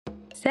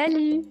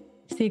Salut,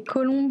 c'est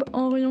Colombe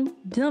Henrion.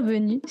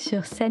 Bienvenue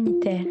sur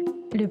Sanitaire,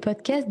 le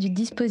podcast du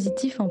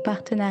dispositif en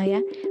partenariat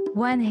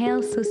One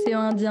Health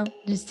Océan Indien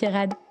du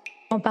CIRAD,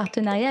 en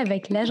partenariat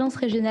avec l'Agence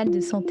régionale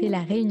de santé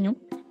La Réunion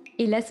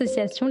et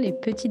l'association Les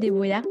Petits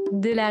Débrouillards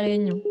de La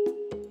Réunion.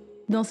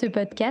 Dans ce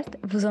podcast,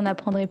 vous en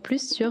apprendrez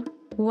plus sur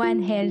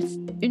One Health,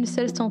 une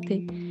seule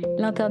santé,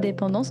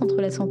 l'interdépendance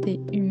entre la santé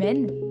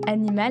humaine,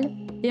 animale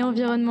et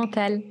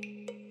environnementale.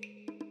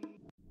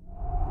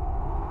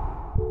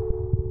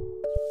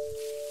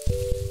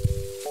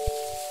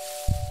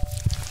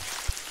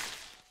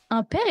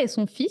 Un père et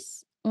son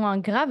fils ont un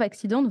grave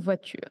accident de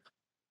voiture.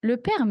 Le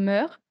père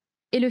meurt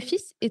et le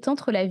fils est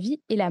entre la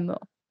vie et la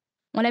mort.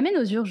 On l'amène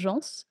aux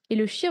urgences et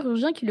le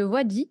chirurgien qui le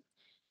voit dit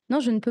 « Non,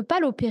 je ne peux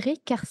pas l'opérer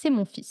car c'est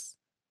mon fils ».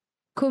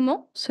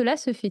 Comment cela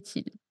se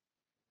fait-il ?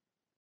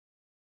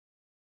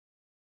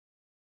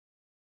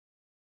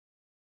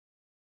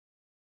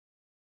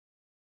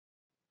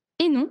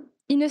 Et non,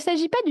 il ne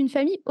s'agit pas d'une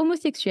famille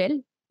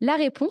homosexuelle. La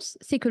réponse,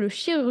 c'est que le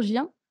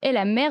chirurgien est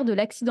la mère de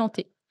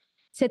l'accidenté.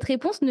 Cette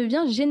réponse ne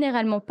vient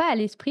généralement pas à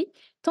l'esprit,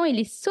 tant il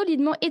est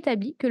solidement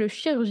établi que le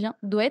chirurgien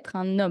doit être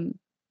un homme.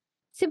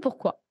 C'est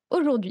pourquoi,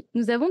 aujourd'hui,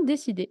 nous avons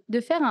décidé de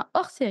faire un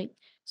hors-série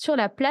sur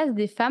la place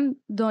des femmes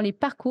dans les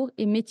parcours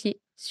et métiers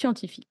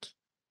scientifiques.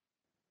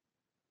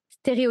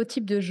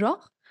 Stéréotypes de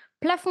genre,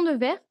 plafond de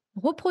verre,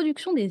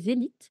 reproduction des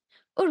élites.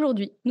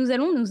 Aujourd'hui, nous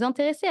allons nous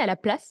intéresser à la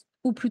place,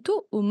 ou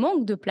plutôt au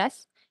manque de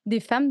place,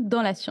 des femmes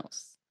dans la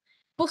science.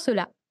 Pour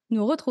cela,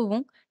 nous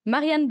retrouvons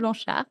Marianne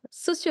Blanchard,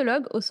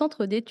 sociologue au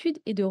Centre d'études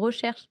et de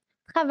recherche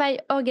Travail,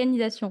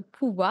 Organisation,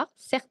 Pouvoir,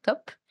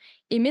 CERTOP,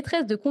 et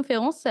maîtresse de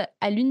conférences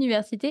à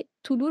l'Université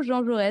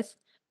Toulouse-Jean Jaurès.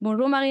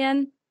 Bonjour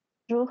Marianne.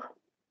 Bonjour.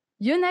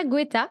 Yona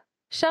Gouetta,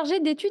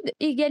 chargée d'études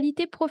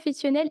égalité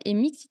professionnelle et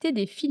mixité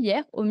des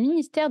filières au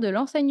ministère de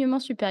l'Enseignement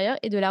supérieur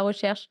et de la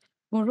Recherche.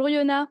 Bonjour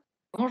Yona.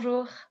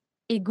 Bonjour.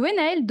 Et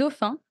Gwenaëlle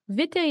Dauphin,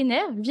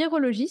 vétérinaire,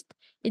 virologiste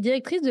et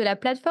directrice de la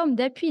plateforme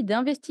d'appui et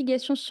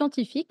d'investigation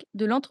scientifique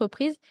de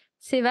l'entreprise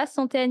Seva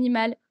Santé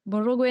Animale.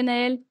 Bonjour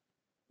Gwenaëlle.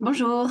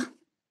 Bonjour.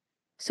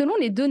 Selon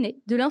les données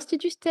de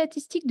l'Institut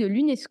statistique de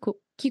l'UNESCO,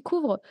 qui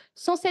couvre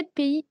 107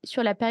 pays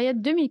sur la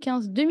période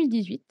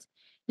 2015-2018,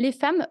 les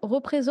femmes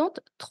représentent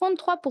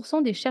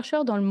 33% des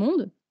chercheurs dans le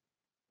monde,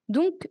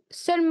 donc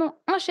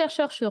seulement un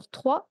chercheur sur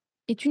trois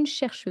est une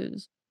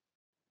chercheuse.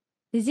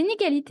 Les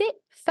inégalités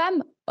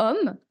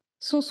femmes-hommes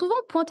sont souvent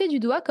pointées du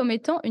doigt comme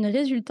étant une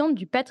résultante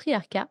du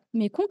patriarcat,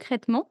 mais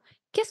concrètement,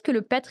 qu'est-ce que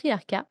le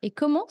patriarcat et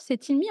comment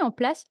s'est-il mis en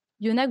place,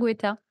 Yona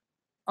Gouetta ?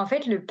 En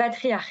fait, le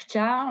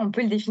patriarcat, on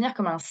peut le définir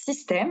comme un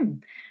système,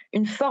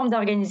 une forme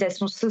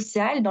d'organisation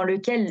sociale dans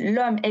lequel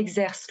l'homme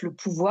exerce le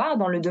pouvoir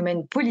dans le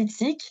domaine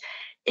politique,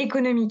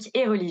 économique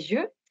et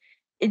religieux.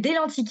 Et dès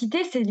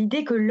l'Antiquité, c'est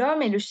l'idée que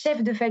l'homme est le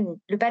chef de famille,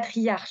 le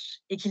patriarche,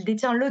 et qu'il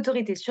détient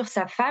l'autorité sur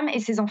sa femme et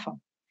ses enfants.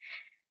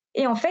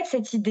 Et en fait,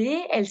 cette idée,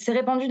 elle s'est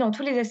répandue dans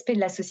tous les aspects de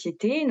la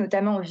société,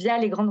 notamment via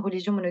les grandes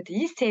religions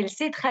monothéistes, et elle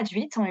s'est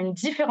traduite en une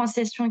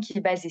différenciation qui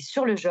est basée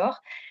sur le genre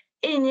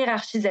et une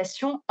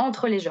hiérarchisation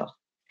entre les genres.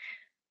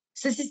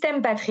 Ce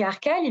système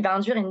patriarcal, il va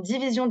induire une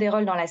division des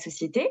rôles dans la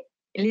société.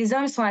 Les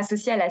hommes sont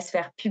associés à la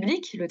sphère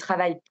publique, le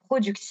travail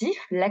productif,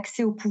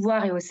 l'accès au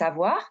pouvoir et au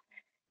savoir,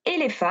 et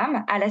les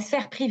femmes à la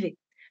sphère privée,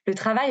 le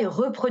travail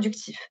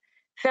reproductif,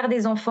 faire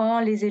des enfants,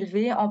 les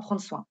élever, en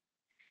prendre soin.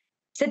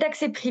 Cet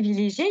accès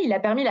privilégié, il a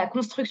permis la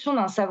construction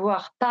d'un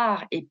savoir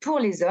par et pour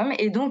les hommes,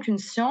 et donc une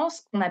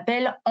science qu'on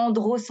appelle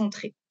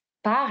androcentrée,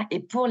 par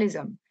et pour les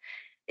hommes.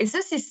 Et ce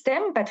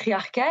système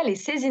patriarcal et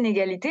ces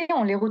inégalités,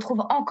 on les retrouve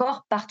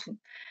encore partout.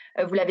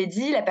 Vous l'avez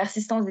dit, la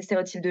persistance des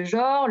stéréotypes de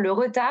genre, le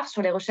retard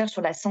sur les recherches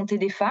sur la santé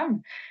des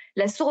femmes,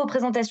 la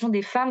sous-représentation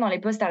des femmes dans les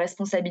postes à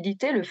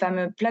responsabilité, le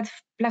fameux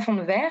plafond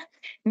de verre,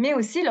 mais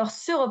aussi leur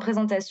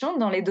surreprésentation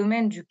dans les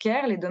domaines du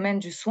care, les domaines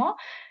du soin,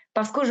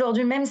 parce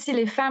qu'aujourd'hui, même si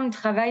les femmes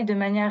travaillent de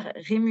manière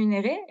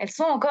rémunérée, elles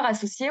sont encore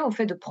associées au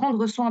fait de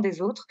prendre soin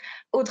des autres,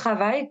 au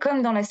travail,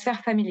 comme dans la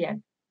sphère familiale.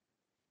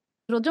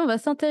 Aujourd'hui, on va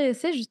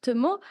s'intéresser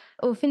justement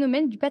au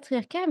phénomène du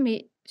patriarcat,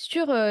 mais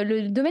sur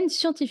le domaine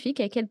scientifique,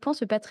 à quel point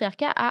ce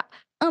patriarcat a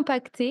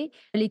impacté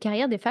les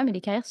carrières des femmes et les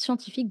carrières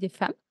scientifiques des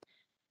femmes.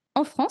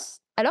 En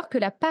France, alors que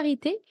la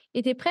parité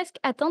était presque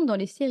atteinte dans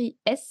les séries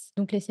S,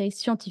 donc les séries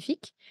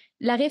scientifiques,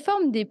 la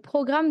réforme des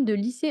programmes de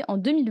lycée en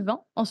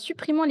 2020, en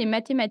supprimant les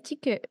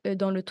mathématiques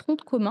dans le tronc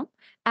commun,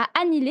 a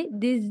annihilé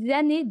des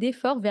années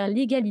d'efforts vers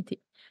l'égalité.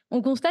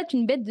 On constate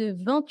une baisse de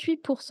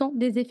 28%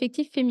 des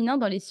effectifs féminins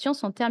dans les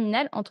sciences en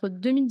terminale entre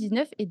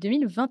 2019 et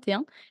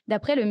 2021,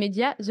 d'après le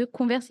média The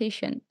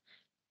Conversation.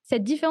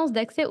 Cette différence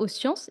d'accès aux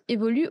sciences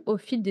évolue au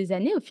fil des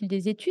années, au fil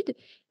des études,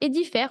 et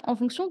diffère en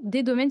fonction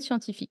des domaines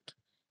scientifiques.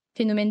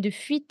 Phénomène de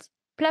fuite,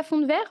 plafond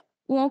de verre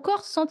ou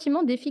encore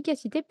sentiment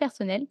d'efficacité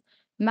personnelle.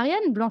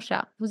 Marianne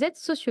Blanchard, vous êtes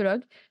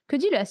sociologue. Que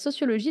dit la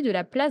sociologie de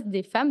la place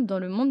des femmes dans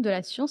le monde de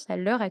la science à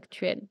l'heure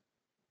actuelle ?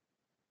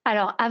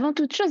 Alors, avant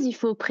toute chose, il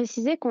faut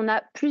préciser qu'on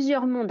a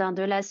plusieurs mondes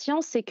de la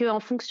science et qu'en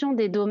fonction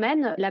des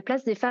domaines, la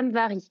place des femmes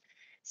varie.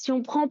 Si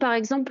on prend par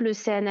exemple le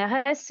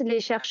CNRS, les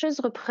chercheuses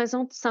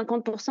représentent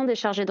 50% des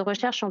chargés de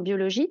recherche en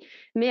biologie,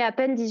 mais à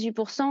peine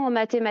 18% en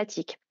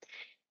mathématiques.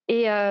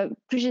 Et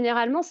plus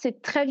généralement,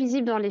 c'est très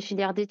visible dans les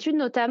filières d'études.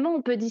 Notamment,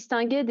 on peut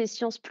distinguer des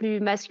sciences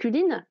plus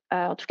masculines,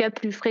 en tout cas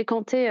plus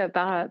fréquentées,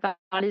 par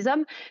les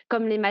hommes,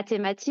 comme les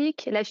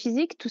mathématiques, la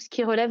physique, tout ce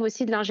qui relève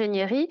aussi de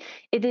l'ingénierie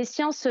et des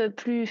sciences,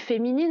 plus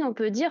féminines, on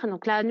peut dire.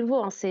 Donc là, à nouveau,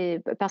 hein,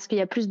 c'est parce qu'il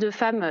y a plus de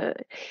femmes,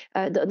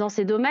 dans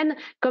ces domaines,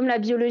 comme la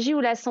biologie ou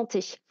la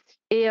santé.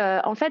 Et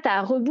en fait,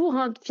 à rebours,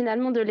 hein,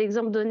 finalement, de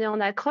l'exemple donné en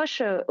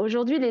accroche,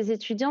 aujourd'hui, les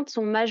étudiantes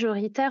sont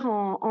majoritaires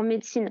en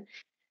médecine.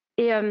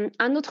 Et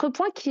un autre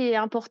point qui est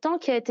important,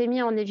 qui a été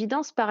mis en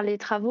évidence par les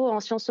travaux en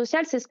sciences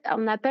sociales, c'est ce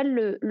qu'on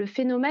appelle le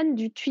phénomène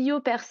du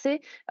tuyau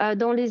percé,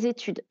 dans les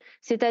études.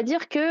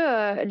 C'est-à-dire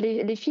que,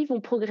 les filles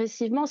vont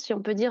progressivement, si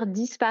on peut dire,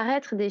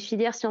 disparaître des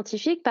filières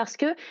scientifiques parce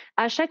que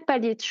à chaque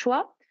palier de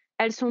choix,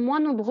 elles sont moins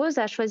nombreuses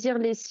à choisir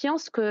les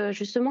sciences que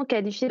justement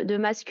qualifiées de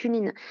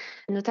masculines,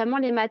 notamment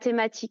les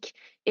mathématiques.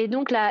 Et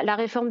donc la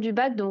réforme du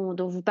bac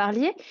dont vous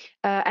parliez,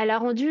 elle a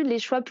rendu les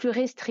choix plus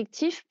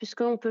restrictifs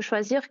puisqu'on peut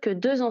choisir que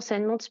 2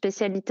 enseignements de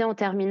spécialité en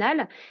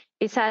terminale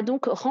et ça a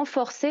donc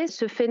renforcé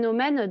ce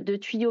phénomène de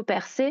tuyau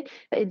percé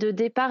et de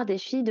départ des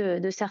filles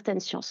de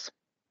certaines sciences.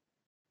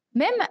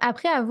 Même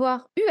après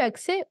avoir eu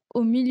accès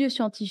au milieu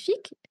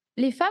scientifique,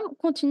 les femmes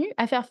continuent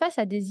à faire face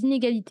à des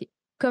inégalités,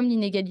 comme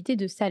l'inégalité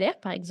de salaire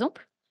par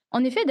exemple.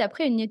 En effet,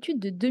 d'après une étude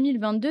de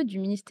 2022 du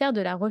ministère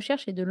de la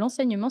Recherche et de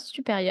l'Enseignement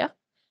supérieur,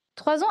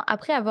 3 ans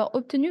après avoir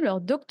obtenu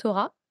leur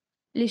doctorat,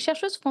 les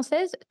chercheuses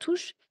françaises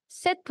touchent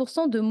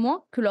 7% de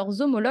moins que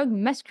leurs homologues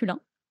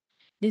masculins.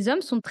 Les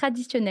hommes sont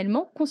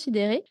traditionnellement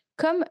considérés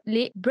comme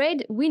les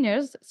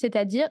breadwinners,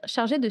 c'est-à-dire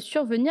chargés de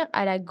survenir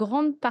à la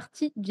grande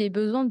partie des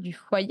besoins du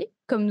foyer,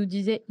 comme nous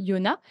disait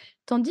Yona,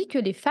 tandis que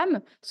les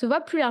femmes se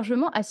voient plus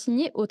largement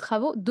assignées aux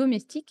travaux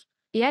domestiques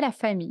et à la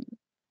famille.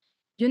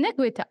 Yona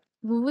Gouetta,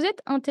 vous vous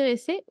êtes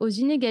intéressée aux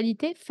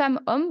inégalités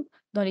femmes-hommes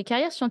dans les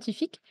carrières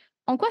scientifiques.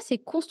 En quoi ces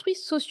construits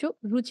sociaux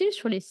jouent-ils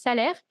sur les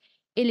salaires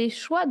et les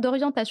choix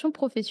d'orientation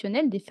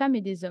professionnelle des femmes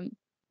et des hommes?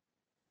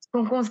 Ce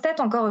qu'on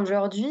constate encore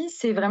aujourd'hui,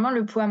 c'est vraiment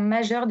le poids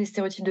majeur des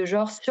stéréotypes de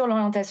genre sur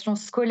l'orientation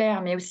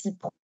scolaire, mais aussi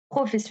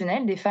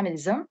professionnelle des femmes et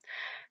des hommes.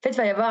 En fait, il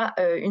va y avoir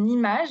une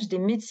image des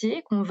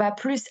métiers qu'on va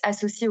plus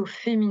associer au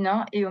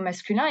féminin et au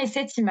masculin. Et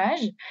cette image,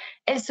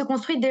 elle se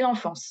construit dès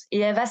l'enfance. Et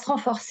elle va se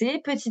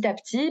renforcer petit à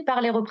petit par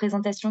les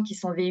représentations qui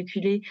sont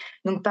véhiculées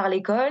donc par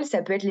l'école.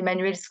 Ça peut être les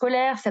manuels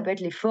scolaires, ça peut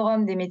être les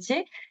forums des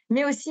métiers,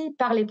 mais aussi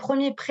par les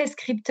premiers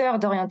prescripteurs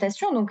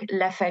d'orientation, donc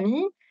la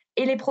famille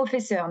et les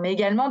professeurs, mais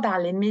également par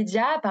les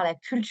médias, par la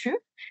culture.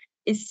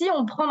 Et si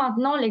on prend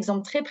maintenant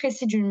l'exemple très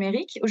précis du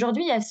numérique,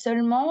 aujourd'hui, il y a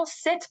seulement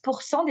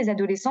 7% des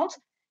adolescentes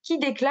qui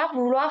déclarent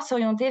vouloir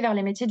s'orienter vers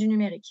les métiers du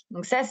numérique.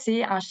 Donc ça,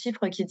 c'est un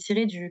chiffre qui est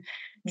tiré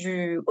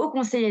du Haut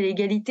Conseil à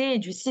l'égalité et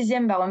du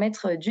 6e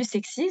baromètre du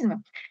sexisme.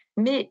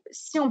 Mais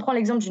si on prend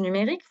l'exemple du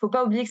numérique, il ne faut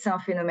pas oublier que c'est un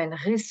phénomène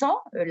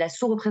récent, la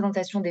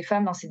sous-représentation des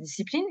femmes dans ces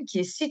disciplines, qui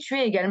est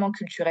située également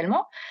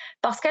culturellement,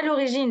 parce qu'à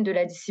l'origine de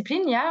la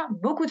discipline, il y a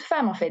beaucoup de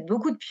femmes, en fait,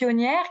 beaucoup de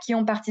pionnières qui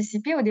ont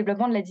participé au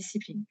développement de la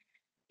discipline.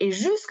 Et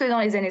jusque dans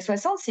les années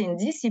 60, c'est une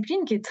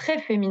discipline qui est très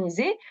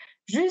féminisée,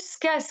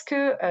 jusqu'à ce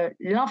que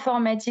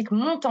l'informatique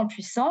monte en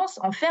puissance,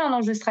 en fait un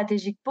enjeu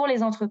stratégique pour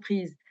les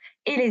entreprises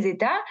et les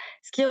États,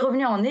 ce qui est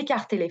revenu à en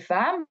écarter les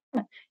femmes.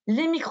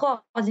 Les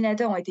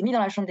micro-ordinateurs ont été mis dans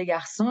la chambre des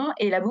garçons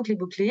et la boucle est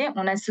bouclée.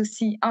 On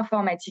associe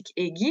informatique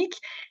et geek.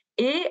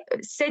 Et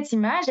cette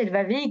image, elle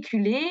va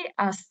véhiculer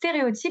un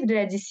stéréotype de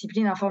la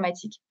discipline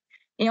informatique.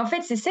 Et en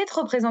fait, c'est cette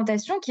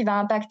représentation qui va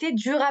impacter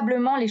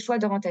durablement les choix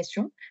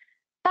d'orientation.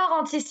 Par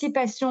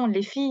anticipation,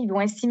 les filles vont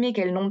estimer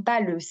qu'elles n'ont pas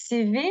le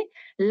CV,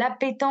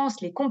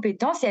 l'appétence, les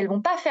compétences et elles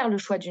vont pas faire le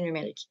choix du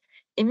numérique.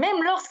 Et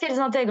même lorsqu'elles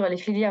intègrent les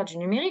filières du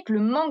numérique, le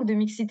manque de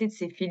mixité de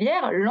ces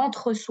filières,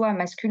 l'entre-soi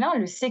masculin,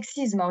 le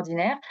sexisme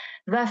ordinaire,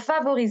 va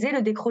favoriser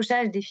le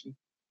décrochage des filles.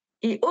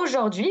 Et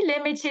aujourd'hui,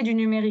 les métiers du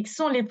numérique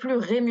sont les plus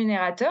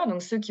rémunérateurs,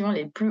 donc ceux qui ont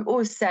les plus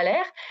hauts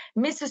salaires,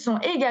 mais ce sont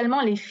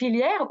également les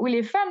filières où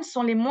les femmes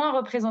sont les moins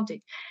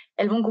représentées.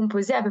 Elles vont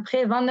composer à peu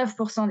près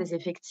 29% des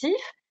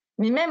effectifs,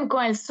 mais même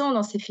quand elles sont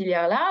dans ces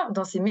filières-là,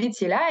 dans ces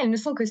métiers-là, elles ne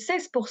sont que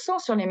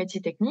 16% sur les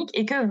métiers techniques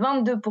et que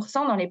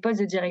 22% dans les postes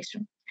de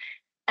direction.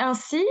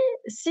 Ainsi,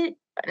 si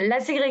la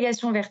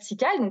ségrégation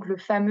verticale, donc le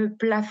fameux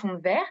plafond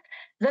de verre,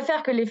 va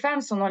faire que les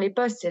femmes sont dans les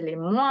postes les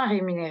moins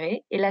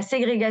rémunérés et la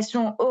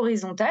ségrégation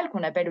horizontale,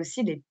 qu'on appelle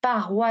aussi les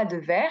parois de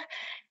verre,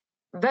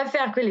 va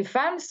faire que les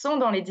femmes sont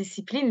dans les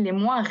disciplines les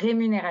moins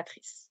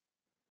rémunératrices.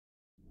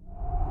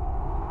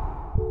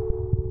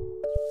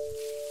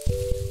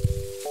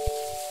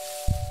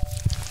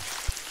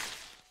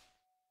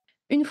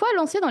 Une fois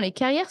lancées dans les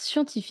carrières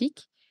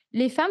scientifiques,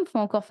 les femmes font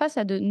encore face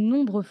à de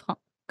nombreux freins,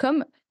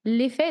 comme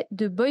l'effet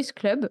de boys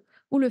club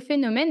ou le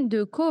phénomène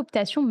de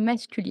cooptation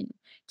masculine,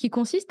 qui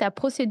consiste à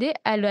procéder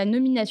à la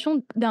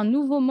nomination d'un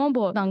nouveau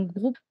membre d'un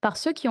groupe par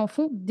ceux qui en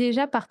font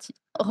déjà partie,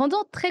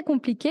 rendant très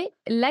compliqué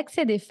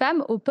l'accès des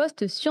femmes aux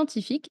postes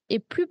scientifiques et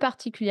plus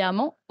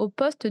particulièrement aux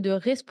postes de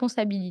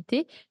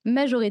responsabilité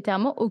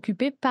majoritairement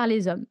occupés par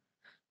les hommes.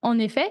 En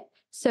effet,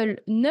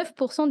 seuls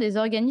 9% des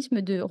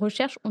organismes de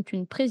recherche ont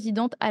une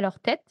présidente à leur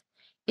tête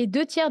et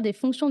 2 tiers des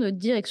fonctions de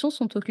direction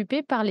sont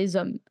occupées par les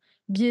hommes,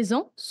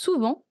 biaisant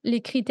souvent les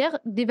critères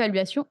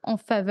d'évaluation en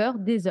faveur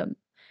des hommes.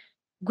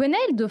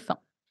 Gwenaëlle Dauphin,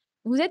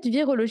 vous êtes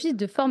virologiste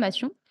de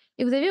formation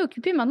et vous avez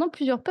occupé maintenant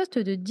plusieurs postes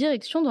de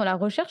direction dans la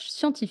recherche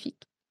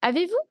scientifique.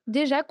 Avez-vous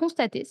déjà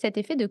constaté cet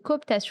effet de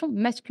cooptation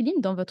masculine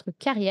dans votre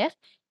carrière?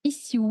 Et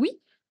si oui,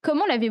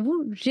 comment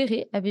l'avez-vous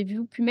géré?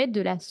 Avez-vous pu mettre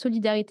de la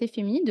solidarité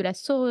féminine, de la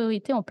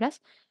sororité en place?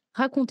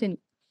 Racontez-nous.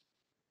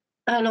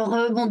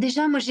 Alors, bon,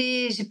 déjà, moi,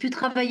 j'ai pu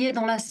travailler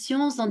dans la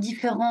science, dans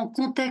différents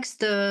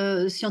contextes,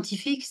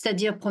 scientifiques,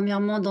 c'est-à-dire,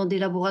 premièrement, dans des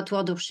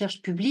laboratoires de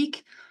recherche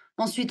publics,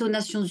 ensuite aux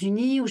Nations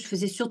unies, où je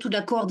faisais surtout de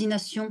la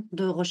coordination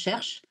de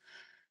recherche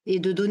et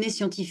de données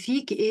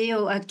scientifiques et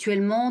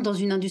actuellement dans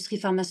une industrie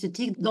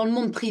pharmaceutique, dans le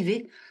monde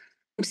privé.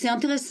 Donc c'est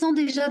intéressant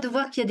déjà de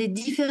voir qu'il y a des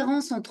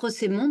différences entre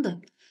ces mondes.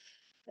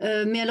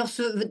 Mais alors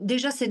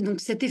déjà, c'est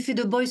donc cet effet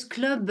de boys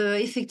club,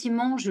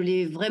 effectivement, je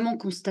l'ai vraiment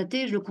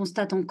constaté, je le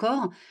constate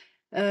encore.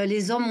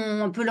 Les hommes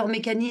ont un peu leur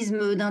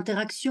mécanisme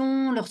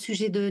d'interaction, leur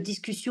sujet de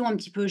discussion un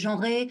petit peu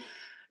genré,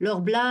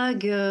 leurs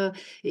blagues,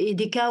 et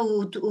des cas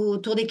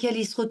autour desquels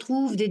ils se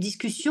retrouvent, des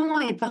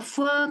discussions et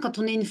parfois, quand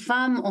on est une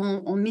femme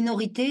en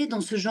minorité dans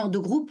ce genre de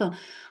groupe,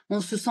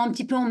 on se sent un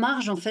petit peu en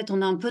marge, en fait.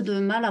 On a un peu de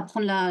mal à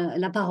prendre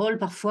la parole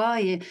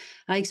parfois et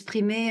à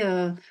exprimer,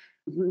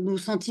 nos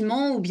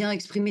sentiments ou bien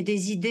exprimer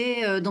des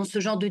idées, dans ce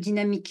genre de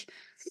dynamique.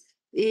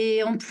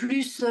 Et en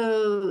plus,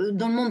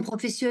 dans le monde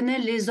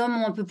professionnel, les hommes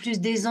ont un peu plus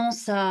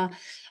d'aisance à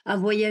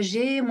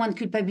voyager, moins de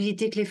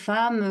culpabilité que les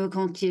femmes,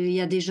 quand il y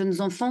a des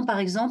jeunes enfants, par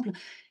exemple.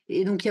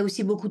 Et donc il y a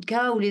aussi beaucoup de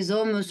cas où les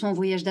hommes sont en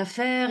voyage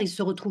d'affaires, ils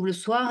se retrouvent le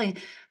soir et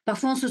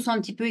parfois on se sent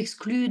un petit peu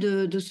exclu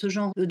de ce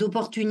genre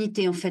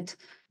d'opportunités, en fait.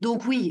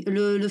 Donc oui,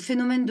 le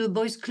phénomène de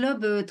boys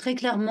club, très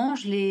clairement,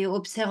 je l'ai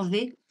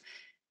observé.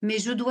 Mais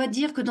je dois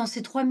dire que dans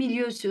ces 3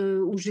 milieux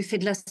où j'ai fait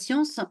de la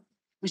science,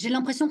 j'ai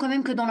l'impression quand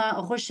même que dans la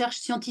recherche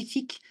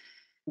scientifique,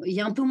 il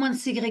y a un peu moins de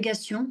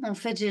ségrégation. En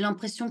fait, j'ai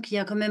l'impression qu'il y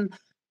a quand même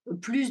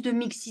plus de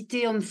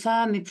mixité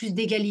homme-femme et plus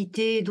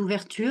d'égalité et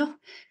d'ouverture.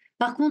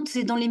 Par contre,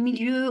 c'est dans les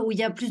milieux où il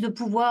y a plus de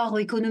pouvoir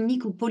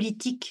économique ou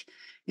politique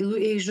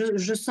et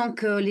je sens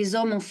que les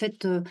hommes, en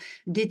fait,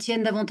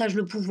 détiennent davantage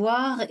le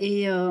pouvoir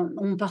et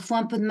ont parfois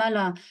un peu de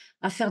mal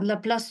à faire de la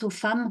place aux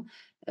femmes,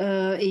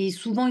 et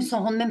souvent, ils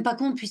s'en rendent même pas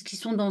compte puisqu'ils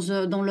sont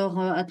dans leur,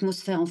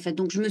 atmosphère, en fait.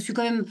 Donc je me suis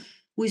quand même,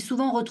 oui,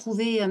 souvent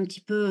retrouvée un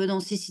petit peu dans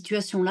ces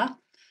situations-là.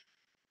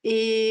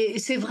 Et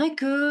c'est vrai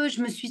que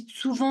je me suis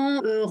souvent,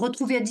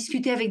 retrouvée à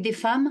discuter avec des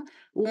femmes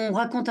où on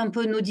raconte un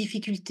peu nos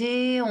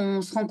difficultés,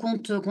 on se rend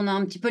compte qu'on a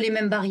un petit peu les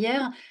mêmes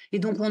barrières et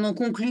donc on en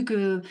conclut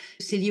que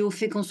c'est lié au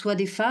fait qu'on soit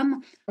des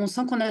femmes. On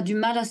sent qu'on a du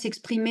mal à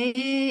s'exprimer,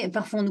 et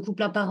parfois on nous coupe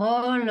la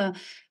parole,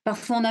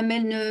 parfois on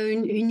amène,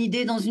 une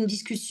idée dans une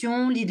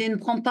discussion, l'idée ne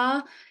prend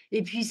pas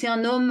et puis c'est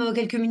un homme,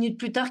 quelques minutes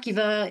plus tard qui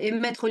va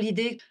émettre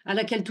l'idée à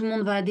laquelle tout le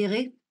monde va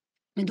adhérer.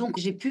 Et donc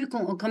j'ai pu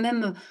quand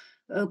même,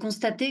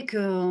 constater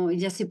qu'il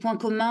y a ces points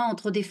communs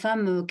entre des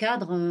femmes,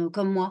 cadres,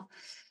 comme moi.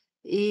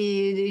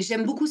 Et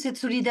j'aime beaucoup cette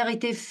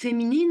solidarité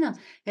féminine.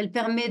 Elle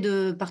permet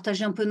de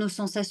partager un peu nos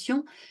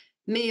sensations,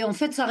 mais en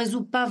fait, ça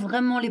résout pas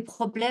vraiment les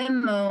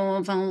problèmes,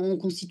 enfin, on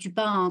constitue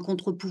pas un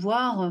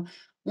contre-pouvoir,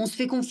 on se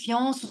fait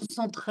confiance, on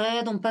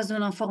s'entraide, on passe de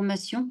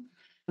l'information,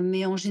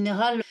 mais en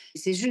général,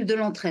 c'est juste de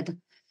l'entraide.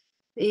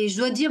 Et je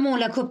dois dire, bon,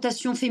 la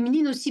cooptation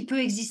féminine aussi peut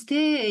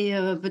exister et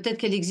peut-être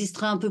qu'elle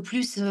existera un peu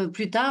plus,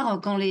 plus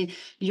tard quand il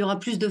y aura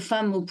plus de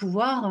femmes au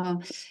pouvoir,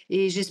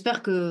 et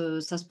j'espère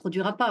que ça se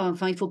produira pas.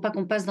 Enfin, il faut pas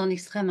qu'on passe d'un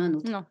extrême à un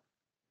autre. Non.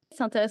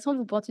 C'est intéressant,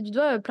 vous pointez du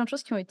doigt, plein de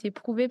choses qui ont été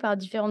prouvées par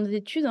différentes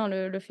études, hein.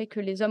 Le fait que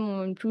les hommes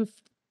ont une plus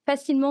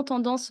facilement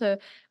tendance,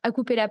 à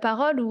couper la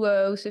parole ou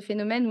ce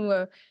phénomène où,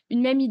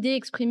 une même idée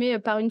exprimée,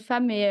 par une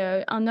femme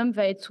et un homme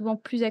va être souvent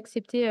plus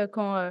acceptée,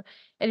 quand,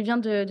 elle vient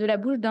de la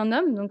bouche d'un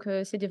homme. Donc,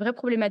 c'est des vraies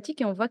problématiques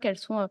et on voit qu'elles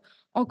sont,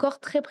 encore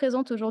très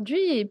présentes aujourd'hui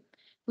et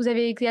vous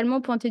avez également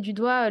pointé du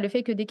doigt, le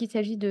fait que dès qu'il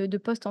s'agit de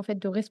postes, en fait,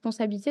 de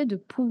responsabilité, de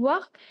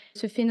pouvoir,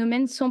 ce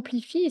phénomène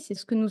s'amplifie et c'est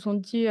ce que nous ont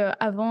dit,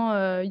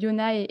 avant,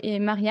 Yona et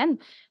Marianne.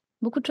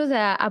 Beaucoup de choses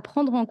à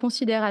prendre en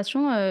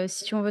considération,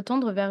 si on veut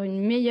tendre vers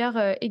une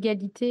meilleure,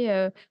 égalité,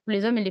 pour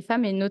les hommes et les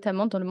femmes et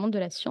notamment dans le monde de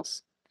la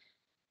science.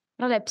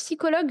 Alors la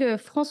psychologue,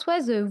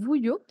 Françoise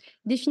Vouillot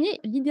définit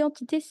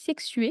l'identité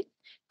sexuée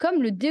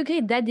comme le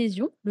degré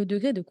d'adhésion, le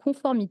degré de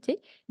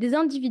conformité des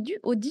individus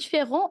aux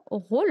différents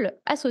rôles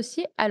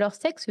associés à leur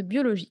sexe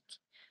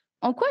biologique.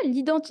 En quoi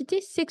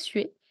l'identité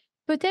sexuée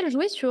peut-elle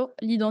jouer sur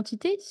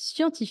l'identité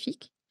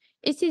scientifique?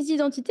 Et ces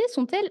identités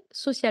sont-elles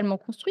socialement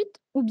construites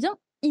ou bien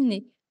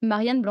innées?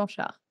 Marianne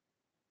Blanchard.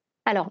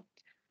 Alors,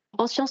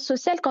 En sciences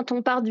sociales, quand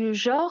on part du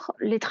genre,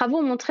 les travaux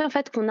ont montré en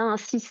fait qu'on a un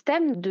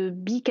système de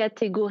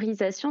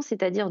bicatégorisation,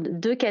 c'est-à-dire de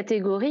 2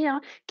 catégories,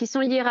 hein, qui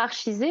sont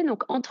hiérarchisées,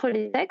 donc entre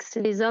les sexes,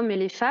 les hommes et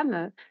les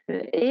femmes,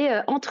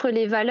 entre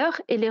les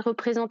valeurs et les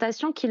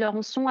représentations qui leur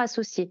en sont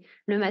associées,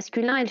 le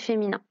masculin et le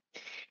féminin.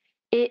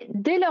 Et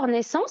dès leur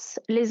naissance,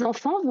 les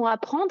enfants vont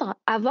apprendre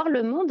à voir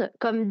le monde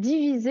comme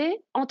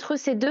divisé entre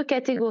ces 2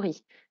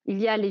 catégories. Il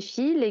y a les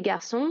filles, les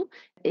garçons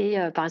et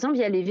par exemple,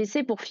 il y a les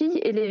WC pour filles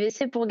et les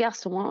WC pour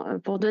garçons, hein,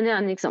 pour donner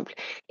un exemple.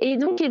 Et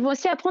donc ils vont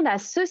aussi apprendre à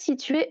se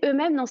situer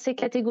eux-mêmes dans ces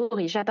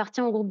catégories.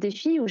 J'appartiens au groupe des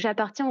filles ou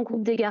j'appartiens au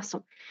groupe des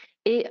garçons.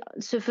 Et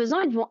ce faisant,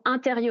 ils vont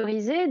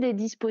intérioriser des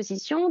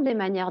dispositions, des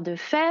manières de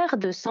faire,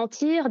 de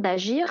sentir,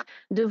 d'agir,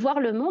 de voir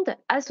le monde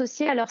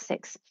associées à leur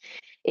sexe.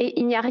 Et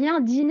il n'y a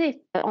rien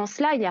d'inné. En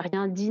cela, il n'y a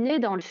rien d'inné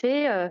dans le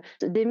fait,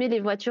 d'aimer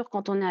les voitures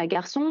quand on est un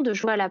garçon, de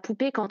jouer à la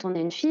poupée quand on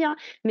est une fille, hein,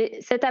 mais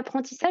cet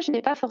apprentissage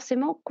n'est pas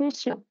forcément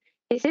conscient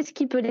et c'est ce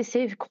qui peut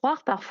laisser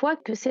croire parfois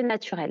que c'est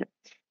naturel.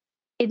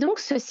 Et donc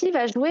ceci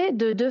va jouer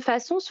de 2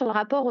 façons sur le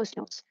rapport aux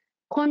sciences.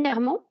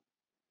 Premièrement,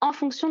 en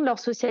fonction de leur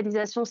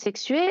socialisation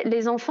sexuée,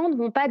 les enfants ne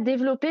vont pas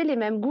développer les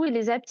mêmes goûts et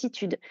les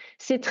aptitudes.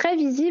 C'est très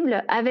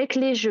visible avec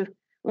les jeux.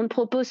 On ne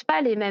propose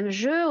pas les mêmes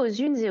jeux aux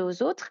unes et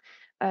aux autres.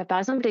 Par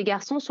exemple, les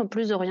garçons sont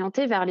plus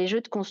orientés vers les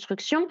jeux de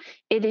construction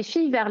et les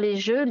filles vers les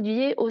jeux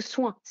liés aux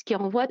soins, ce qui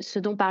renvoie à ce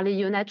dont parlait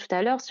Yona tout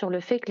à l'heure sur le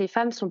fait que les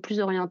femmes sont plus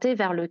orientées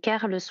vers le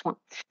care, le soin.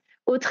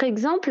 Autre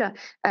exemple,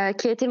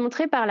 qui a été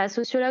montré par la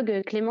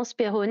sociologue Clémence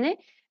Perronnet,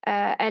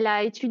 elle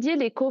a étudié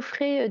les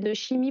coffrets de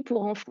chimie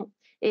pour enfants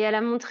et elle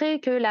a montré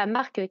que la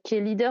marque qui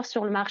est leader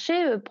sur le marché,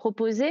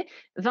 proposait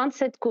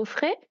 27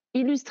 coffrets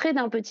illustrés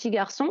d'un petit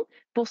garçon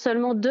pour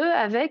seulement 2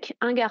 avec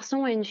un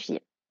garçon et une fille.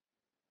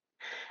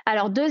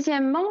 Alors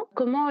deuxièmement,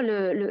 comment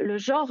le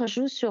genre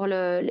joue sur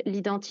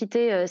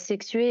l'identité,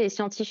 sexuée et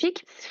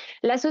scientifique.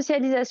 La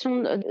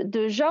socialisation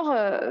de genre,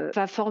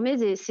 va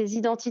former ces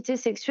identités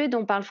sexuées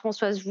dont parle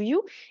Françoise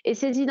Vouilloux et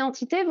ces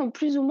identités vont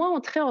plus ou moins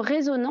entrer en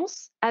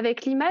résonance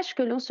avec l'image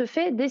que l'on se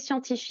fait des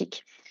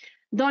scientifiques.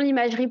 Dans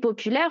l'imagerie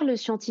populaire, le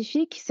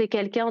scientifique, c'est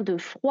quelqu'un de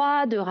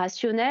froid, de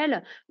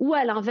rationnel ou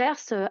à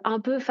l'inverse,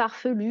 un peu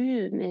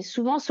farfelu, mais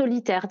souvent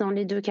solitaire dans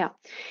les 2 cas.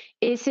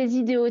 Et ces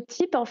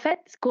idéotypes, en fait,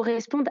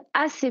 correspondent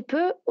assez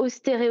peu aux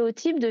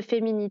stéréotypes de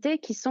féminité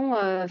qui sont,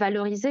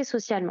 valorisés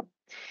socialement.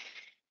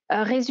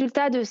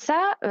 Résultat de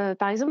ça,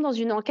 par exemple, dans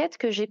une enquête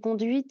que j'ai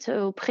conduite,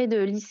 auprès de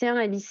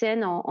lycéens et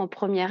lycéennes en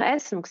première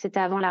S, donc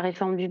c'était avant la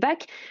réforme du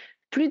bac,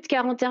 plus de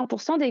 41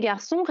 des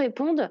garçons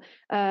répondent,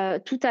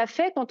 tout à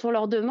fait quand on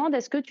leur demande: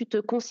 «Est-ce que tu te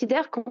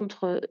considères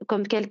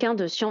comme quelqu'un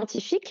de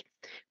scientifique?»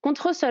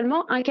 contre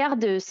seulement un quart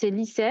de ces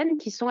lycéennes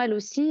qui sont elles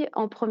aussi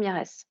en première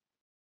S.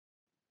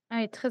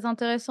 Ah oui, très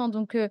intéressant.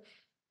 Donc,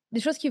 des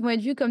choses qui vont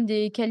être vues comme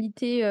des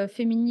qualités,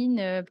 féminines,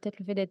 peut-être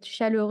le fait d'être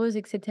chaleureuse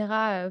et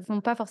cetera,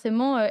 vont pas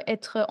forcément,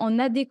 être en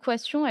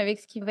adéquation avec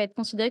ce qui va être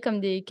considéré comme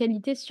des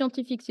qualités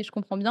scientifiques, si je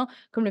comprends bien,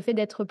 comme le fait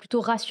d'être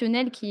plutôt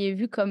rationnel qui est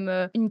vu comme,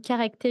 une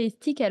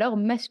caractéristique alors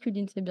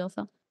masculine, c'est bien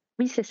ça?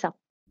 Oui, c'est ça.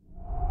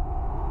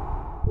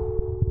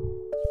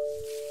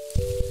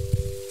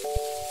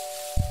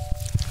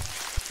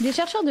 Des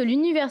chercheurs de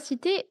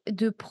l'université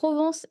de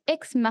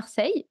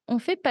Provence-Aix-Marseille ont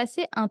fait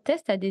passer un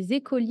test à des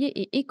écoliers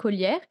et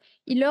écolières.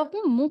 Ils leur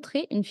ont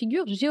montré une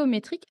figure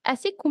géométrique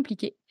assez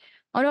compliquée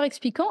en leur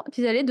expliquant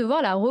qu'ils allaient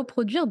devoir la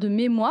reproduire de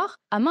mémoire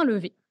à main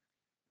levée.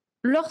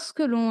 Lorsque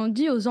l'on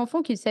dit aux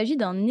enfants qu'il s'agit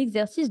d'un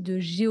exercice de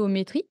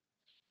géométrie,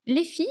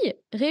 les filles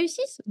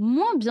réussissent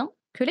moins bien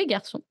que les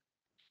garçons.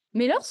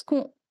 Mais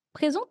lorsqu'on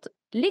présente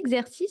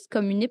l'exercice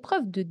comme une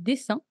épreuve de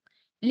dessin,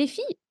 les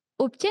filles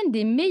obtiennent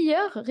des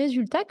meilleurs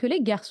résultats que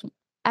les garçons,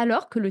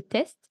 alors que le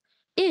test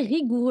est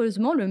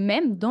rigoureusement le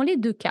même dans les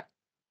 2 cas.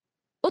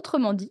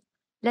 Autrement dit,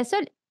 la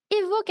seule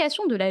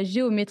évocation de la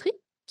géométrie,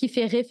 qui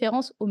fait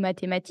référence aux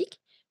mathématiques,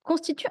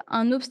 constitue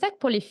un obstacle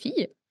pour les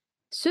filles.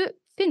 Ce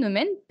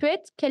phénomène peut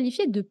être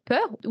qualifié de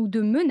peur ou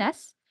de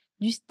menace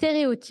du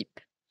stéréotype.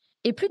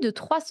 Et plus de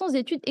 300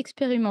 études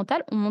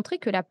expérimentales ont montré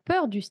que la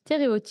peur du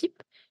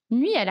stéréotype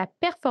nuit à la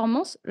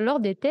performance lors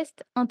des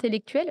tests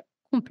intellectuels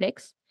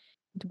complexes.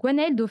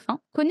 Gwenaël Dauphin,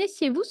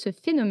 connaissiez-vous ce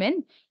phénomène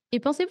et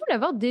pensez-vous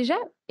l'avoir déjà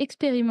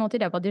expérimenté,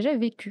 l'avoir déjà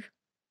vécu?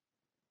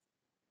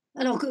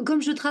 Alors que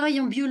comme je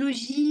travaille en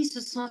biologie,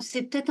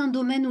 c'est peut-être un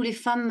domaine où les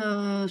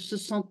femmes, se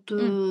sentent,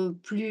 Hmm.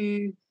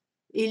 plus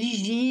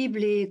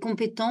éligibles et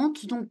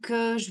compétentes. Donc,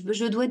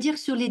 je dois dire que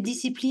sur les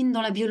disciplines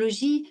dans la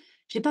biologie,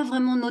 j'ai pas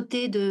vraiment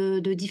noté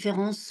de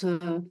différence.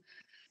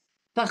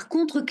 Par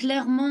contre,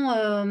 clairement,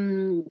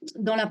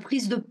 dans la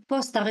prise de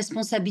poste à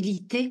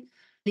responsabilité,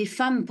 les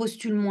femmes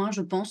postulent moins,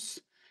 je pense.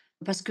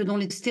 Parce que dans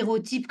les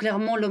stéréotypes,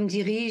 clairement, l'homme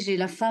dirige et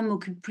la femme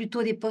occupe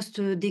plutôt des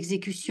postes,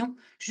 d'exécution,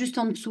 juste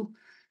en dessous.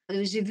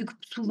 J'ai vu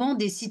souvent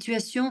des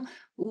situations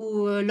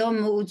où,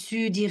 l'homme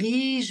au-dessus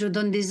dirige,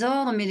 donne des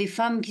ordres, mais les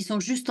femmes qui sont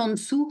juste en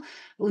dessous,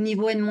 au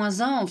niveau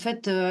N-1, en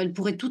fait, elles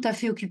pourraient tout à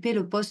fait occuper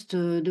le poste,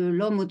 de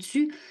l'homme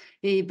au-dessus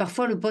et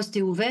parfois le poste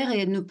est ouvert et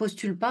elles ne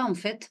postulent pas, en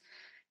fait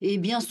et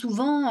bien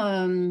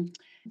souvent,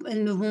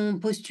 Elles ne vont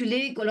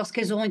postuler que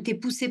lorsqu'elles auront été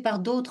poussées par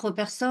d'autres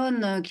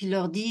personnes, qui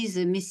leur disent: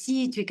 «Mais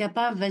si, tu es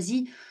capable,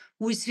 vas-y»,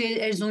 ou si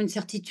elles ont une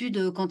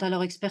certitude, quant à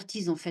leur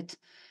expertise, en fait.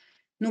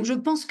 Donc je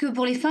pense que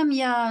pour les femmes, il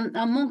y a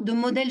un manque de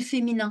modèle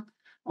féminin.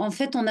 En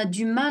fait, on a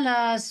du mal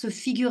à se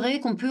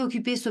figurer qu'on peut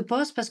occuper ce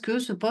poste parce que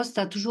ce poste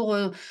a toujours,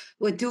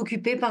 été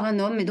occupé par un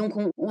homme et donc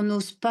on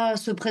n'ose pas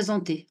se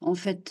présenter, en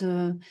fait,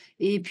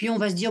 et puis on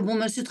va se dire: «Bon,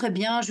 ben, c'est très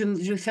bien, je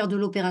vais faire de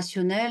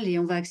l'opérationnel» et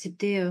on va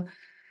accepter,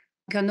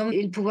 qu'un homme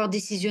ait le pouvoir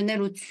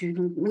décisionnel au-dessus.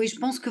 Donc oui, je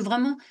pense que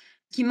vraiment,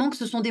 ce qui manque,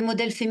 ce sont des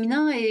modèles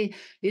féminins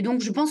et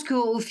donc je pense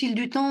qu'au fil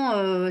du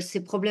temps,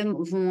 ces problèmes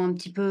vont un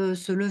petit peu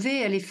se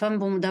lever et les femmes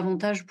vont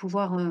davantage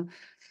pouvoir,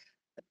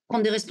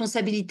 prendre des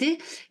responsabilités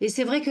et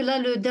c'est vrai que là,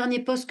 le dernier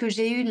poste que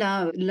j'ai eu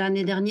là,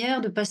 l'année dernière,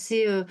 de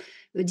passer,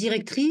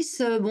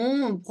 directrice,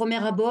 bon, au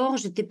premier abord,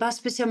 j'étais pas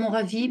spécialement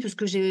ravie parce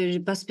que j'ai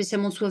pas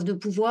spécialement soif de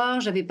pouvoir,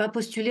 j'avais pas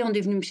postulé, on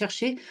est venu me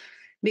chercher.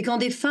 Mais quand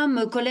des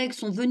femmes, collègues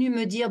sont venues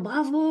me dire: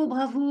 «Bravo,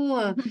 bravo,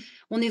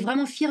 on est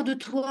vraiment fiers de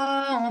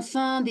toi,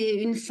 enfin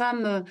une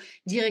femme,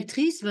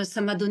 directrice», bah,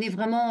 ça m'a donné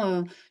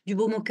vraiment, du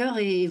baume au cœur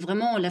et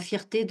vraiment la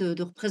fierté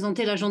de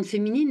représenter la gente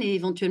féminine et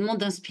éventuellement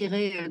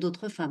d'inspirer,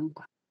 d'autres femmes,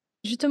 quoi.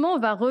 Justement, on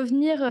va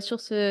revenir sur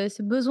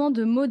ce besoin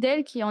de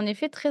modèle qui est en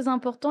effet très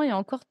important et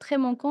encore très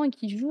manquant et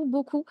qui joue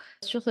beaucoup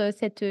sur,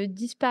 cette,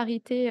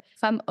 disparité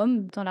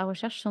femmes-hommes dans la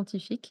recherche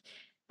scientifique.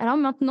 Alors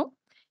maintenant,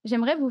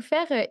 j'aimerais vous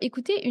faire,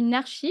 écouter une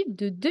archive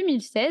de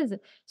 2016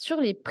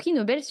 sur les prix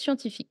Nobel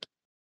scientifiques.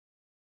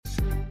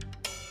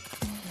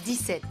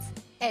 17.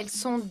 Elles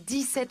sont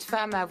 17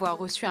 femmes à avoir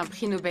reçu un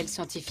prix Nobel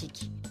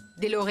scientifique.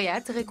 Des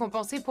lauréates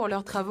récompensées pour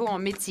leurs travaux en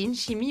médecine,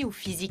 chimie ou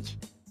physique.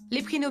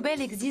 Les prix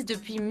Nobel existent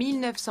depuis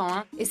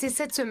 1901 et c'est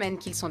cette semaine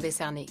qu'ils sont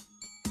décernés.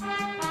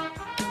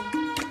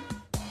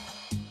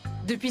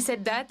 Depuis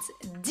cette date,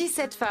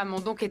 17 femmes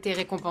ont donc été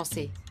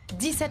récompensées.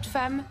 17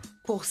 femmes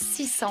pour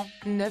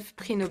 609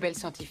 prix Nobel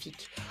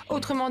scientifiques.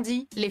 Autrement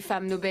dit, les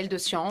femmes Nobel de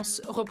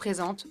sciences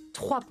représentent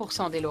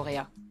 3% des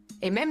lauréats.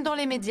 Et même dans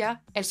les médias,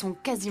 elles sont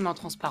quasiment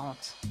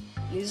transparentes.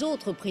 Les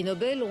autres prix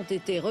Nobel ont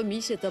été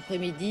remis cet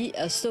après-midi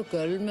à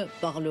Stockholm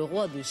par le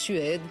roi de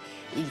Suède.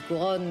 Il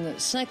couronne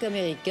 5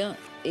 Américains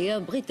et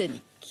un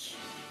Britannique.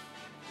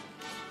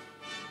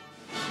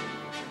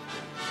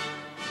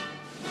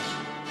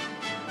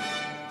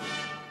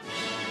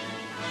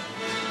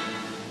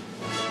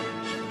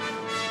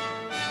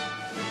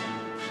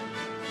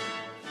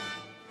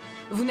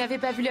 Vous n'avez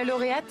pas vu la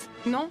lauréate?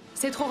 Non?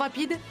 C'est trop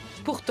rapide?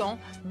 Pourtant,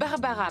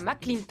 Barbara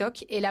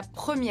McClintock est la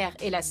première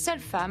et la seule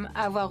femme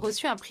à avoir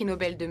reçu un prix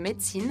Nobel de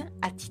médecine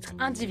à titre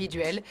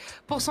individuel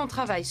pour son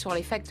travail sur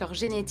les facteurs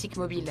génétiques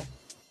mobiles.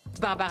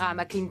 Barbara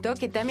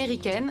McClintock est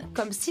américaine,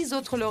 comme 6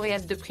 autres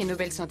lauréates de prix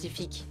Nobel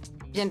scientifiques.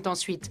 Viennent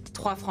ensuite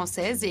 3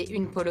 françaises et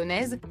une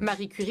polonaise,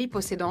 Marie Curie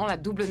possédant la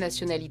double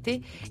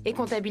nationalité et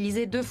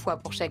comptabilisée 2 fois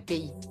pour chaque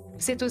pays.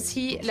 C'est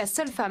aussi la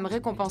seule femme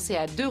récompensée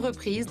à 2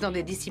 reprises dans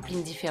des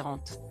disciplines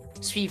différentes.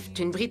 Suivent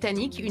une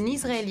Britannique, une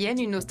Israélienne,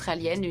 une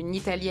Australienne, une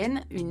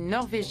Italienne, une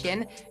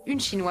Norvégienne, une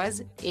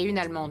Chinoise et une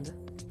Allemande.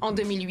 En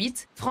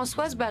 2008,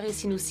 Françoise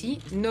Barré-Sinoussi,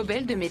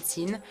 Nobel de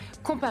médecine,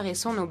 comparait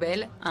son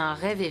Nobel à un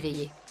rêve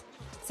éveillé.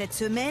 Cette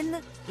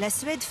semaine, la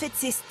Suède fête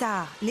ses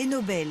stars, les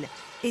Nobel.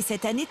 Et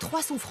cette année,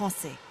 3 sont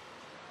français.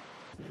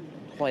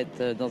 Pour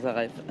être dans un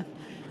rêve.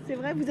 C'est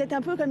vrai, vous êtes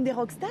un peu comme des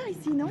rockstars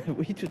ici, non?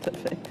 Oui, tout à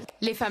fait.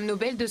 Les femmes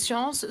Nobel de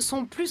sciences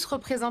sont plus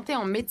représentées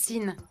en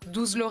médecine,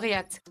 12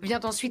 lauréates. Vient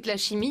ensuite la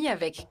chimie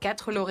avec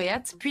 4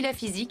 lauréates, puis la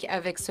physique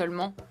avec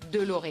seulement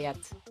 2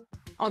 lauréates.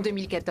 En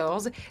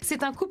 2014,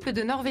 c'est un couple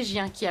de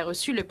Norvégiens qui a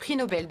reçu le prix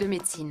Nobel de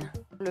médecine.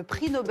 Le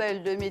prix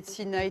Nobel de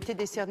médecine a été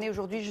décerné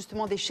aujourd'hui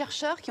justement des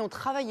chercheurs qui ont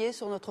travaillé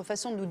sur notre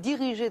façon de nous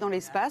diriger dans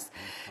l'espace.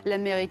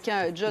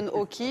 L'Américain John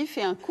O'Keefe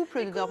et un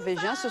couple de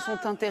Norvégiens se sont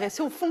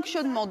intéressés au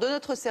fonctionnement de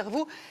notre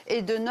cerveau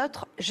et de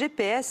notre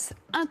GPS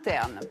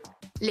interne.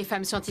 Les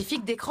femmes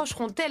scientifiques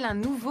décrocheront-elles un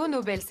nouveau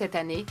Nobel cette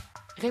année?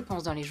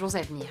 Réponse dans les jours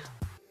à venir.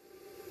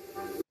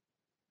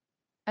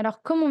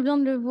 Alors comme on vient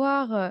de le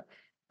voir,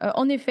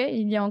 en effet,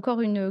 il y a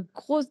encore une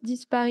grosse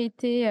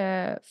disparité,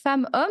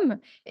 femmes-hommes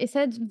et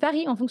ça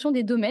varie en fonction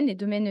des domaines. Les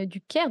domaines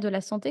du care, de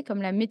la santé,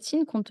 comme la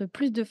médecine, comptent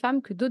plus de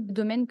femmes que d'autres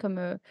domaines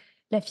comme,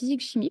 la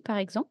physique-chimie, par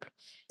exemple.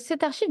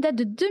 Cette archive date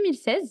de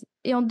 2016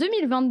 et en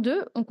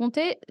 2022, on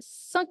comptait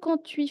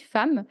 58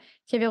 femmes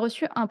qui avaient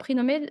reçu un prix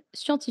Nobel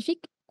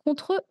scientifique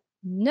contre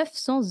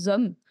 900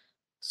 hommes,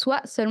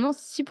 soit seulement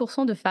 6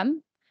 de femmes.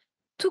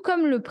 Tout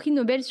comme le prix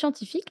Nobel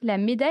scientifique, la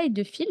médaille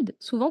de Fields,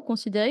 souvent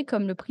considérée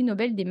comme le prix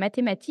Nobel des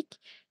mathématiques,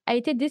 a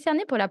été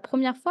décernée pour la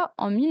première fois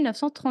en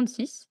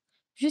 1936.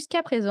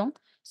 Jusqu'à présent,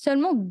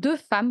 seulement 2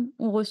 femmes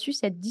ont reçu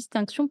cette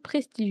distinction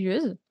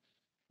prestigieuse.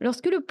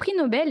 Lorsque le prix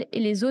Nobel et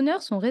les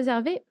honneurs sont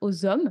réservés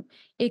aux hommes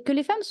et que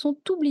les femmes sont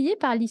oubliées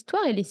par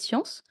l'histoire et les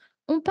sciences,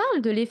 on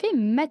parle de l'effet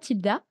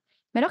Mathilda.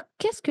 Mais alors,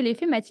 qu'est-ce que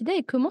l'effet Mathilda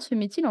et comment se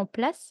met-il en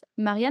place,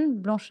 Marianne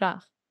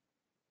Blanchard?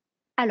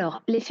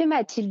 Alors, l'effet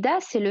Mathilda,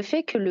 c'est le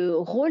fait que le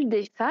rôle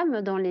des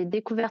femmes dans les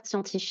découvertes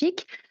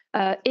scientifiques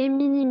est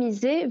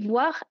minimisé,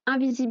 voire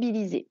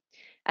invisibilisé.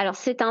 Alors,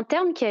 c'est un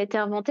terme qui a été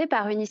inventé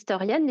par une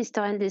historienne,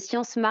 l'historienne des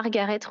sciences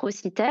Margaret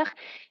Rossiter.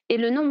 Et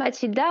le nom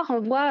Matilda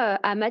renvoie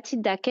à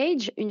Matilda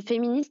Cage, une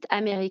féministe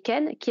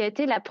américaine qui a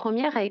été la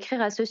première à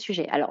écrire à ce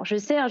sujet. Alors, je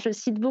sais, hein, je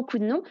cite beaucoup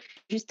de noms.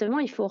 Justement,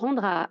 il faut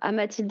rendre à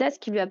Matilda ce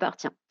qui lui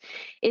appartient.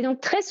 Et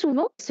donc, très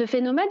souvent, ce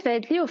phénomène va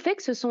être lié au fait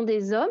que ce sont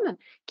des hommes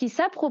qui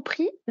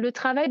s'approprient le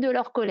travail de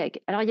leurs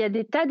collègues. Alors, il y a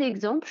des tas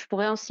d'exemples, je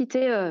pourrais en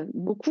citer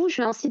beaucoup,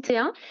 je vais en citer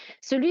un,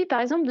 celui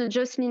par exemple de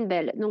Jocelyn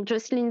Bell. Donc,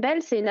 Jocelyn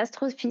Bell, c'est une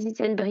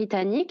astrophysicienne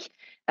britannique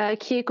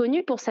qui est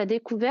connue pour sa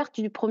découverte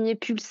du premier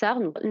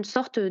pulsar, donc une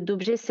sorte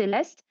d'objet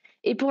céleste,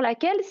 et pour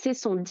laquelle c'est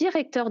son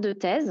directeur de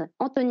thèse,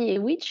 Anthony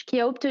Hewitt, qui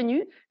a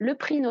obtenu le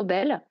prix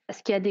Nobel,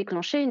 ce qui a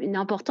déclenché une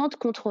importante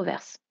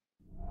controverse.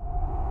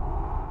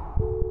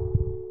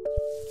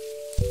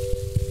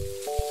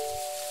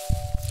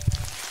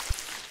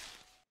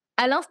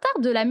 À l'instar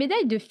de la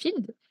médaille de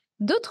Field,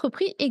 d'autres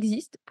prix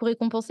existent pour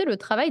récompenser le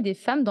travail des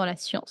femmes dans la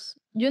science.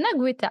 Yona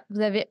Gouetta,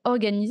 vous avez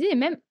organisé et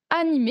même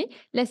animé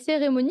la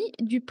cérémonie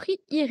du prix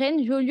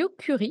Irène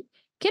Joliot-Curie.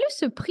 Quel est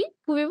ce prix?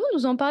 Pouvez-vous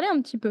nous en parler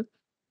un petit peu?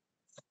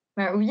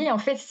 Oui, en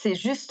fait, c'est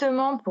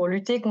justement pour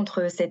lutter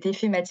contre cet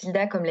effet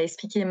Mathilda, comme l'a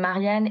expliqué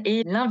Marianne,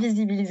 et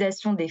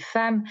l'invisibilisation des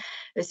femmes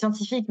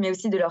scientifiques, mais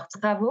aussi de leurs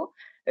travaux,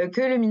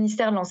 que le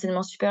ministère de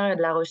l'Enseignement supérieur et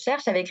de la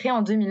Recherche avait créé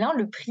en 2001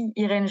 le prix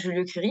Irène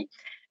Joliot-Curie,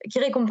 qui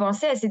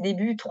récompensait à ses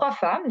débuts 3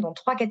 femmes dans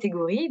 3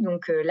 catégories,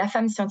 donc la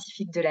femme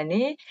scientifique de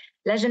l'année,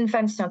 la jeune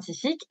femme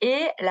scientifique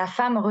et la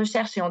femme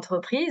recherche et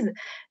entreprise,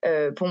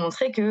 pour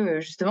montrer que,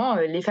 justement,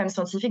 les femmes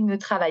scientifiques ne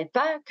travaillent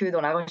pas que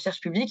dans la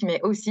recherche publique, mais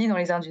aussi dans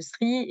les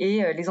industries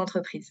et les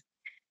entreprises.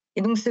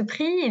 Et donc ce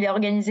prix, il est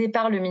organisé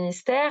par le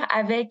ministère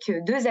avec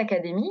 2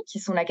 académies, qui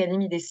sont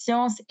l'Académie des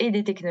sciences et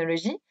des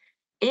technologies.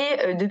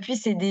 Et depuis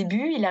ses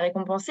débuts, il a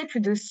récompensé plus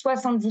de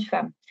 70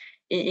 femmes.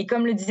 Et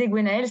comme le disait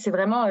Gwenaëlle, c'est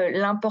vraiment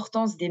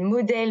l'importance des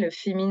modèles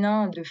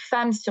féminins de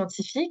femmes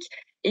scientifiques.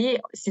 Et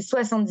ces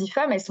 70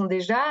 femmes, elles sont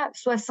déjà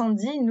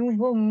 70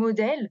 nouveaux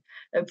modèles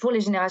pour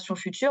les générations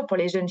futures, pour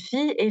les jeunes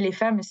filles et les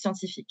femmes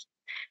scientifiques.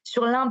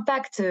 Sur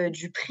l'impact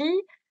du prix,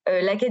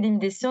 l'Académie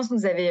des sciences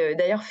nous avait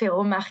d'ailleurs fait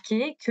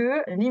remarquer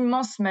que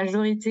l'immense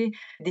majorité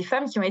des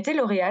femmes qui ont été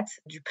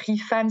lauréates du prix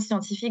Femme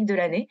scientifique de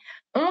l'année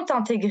ont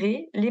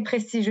intégré les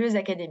prestigieuses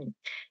académies.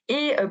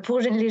 Et pour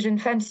les jeunes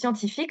femmes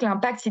scientifiques,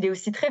 l'impact il est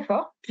aussi très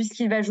fort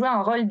puisqu'il va jouer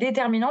un rôle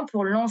déterminant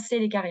pour lancer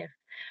les carrières.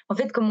 En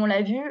fait, comme on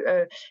l'a vu,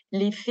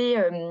 l'effet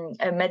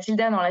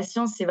Mathilda dans la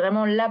science, c'est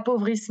vraiment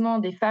l'appauvrissement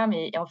des femmes.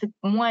 Et en fait,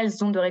 moins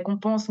elles ont de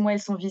récompenses, moins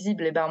elles sont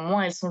visibles, et ben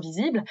moins elles sont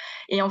visibles.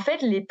 Et en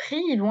fait, les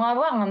prix, ils vont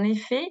avoir un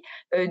effet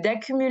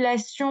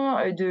d'accumulation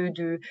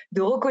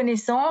de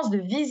reconnaissance, de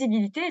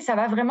visibilité. Et ça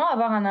va vraiment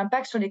avoir un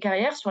impact sur les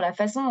carrières, sur la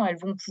façon dont elles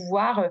vont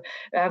pouvoir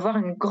avoir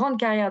une grande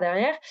carrière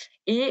derrière.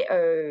 Et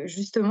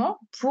justement,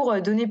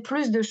 pour donner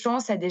plus de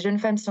chance à des jeunes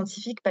femmes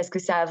scientifiques, parce que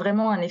ça a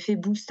vraiment un effet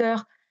booster.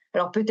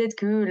 Alors peut-être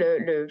que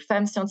le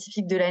femme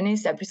scientifique de l'année,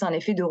 ça a plus un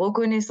effet de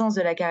reconnaissance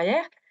de la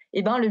carrière.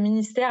 Eh ben, le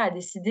ministère a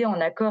décidé, en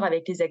accord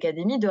avec les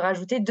académies, de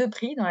rajouter 2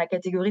 prix dans la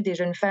catégorie des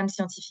jeunes femmes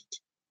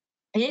scientifiques.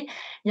 Et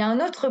il y a un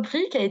autre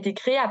prix qui a été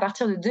créé à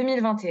partir de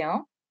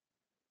 2021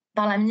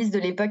 par la ministre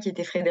de l'époque, qui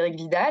était Frédérique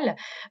Vidal,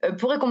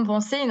 pour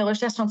récompenser une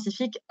recherche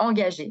scientifique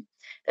engagée.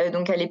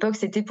 Donc à l'époque,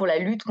 c'était pour la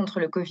lutte contre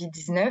le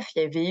Covid-19.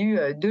 Il y avait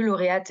eu 2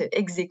 lauréates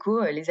ex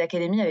aequo. Les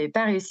académies n'avaient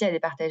pas réussi à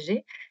les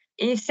partager.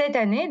 Et cette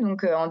année,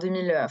 donc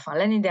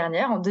l'année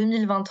dernière, en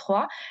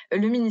 2023,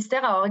 le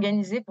ministère a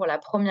organisé pour la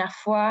première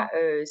fois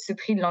ce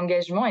prix de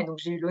l'engagement. Et donc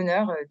j'ai eu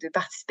l'honneur de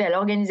participer à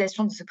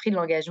l'organisation de ce prix de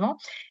l'engagement.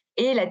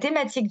 Et la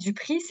thématique du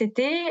prix,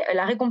 c'était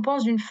la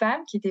récompense d'une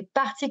femme qui était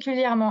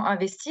particulièrement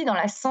investie dans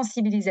la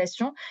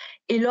sensibilisation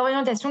et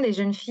l'orientation des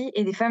jeunes filles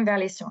et des femmes vers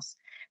les sciences.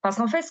 Parce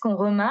qu'en fait, ce qu'on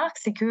remarque,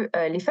 c'est que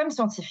les femmes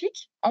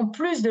scientifiques, en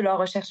plus de leur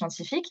recherche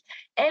scientifique,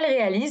 elles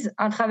réalisent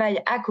un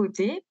travail à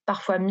côté,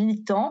 parfois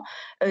militant,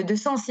 de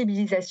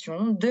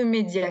sensibilisation, de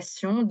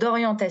médiation,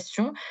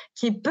 d'orientation,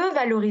 qui est peu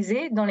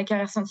valorisé dans les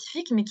carrières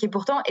scientifiques, mais qui est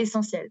pourtant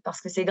essentiel. Parce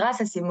que c'est grâce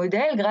à ces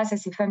modèles, grâce à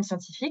ces femmes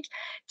scientifiques,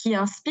 qui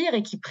inspirent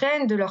et qui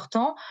prennent de leur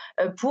temps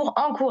pour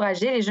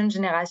encourager les jeunes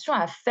générations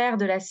à faire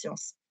de la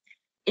science.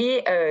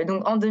 Et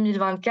donc en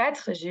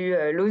 2024, j'ai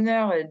eu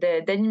l'honneur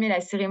d'animer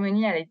la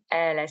cérémonie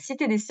à la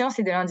Cité des sciences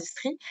et de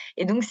l'industrie.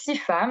 Et donc 6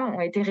 femmes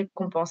ont été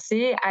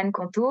récompensées: Anne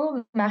Canto,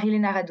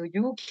 Marilena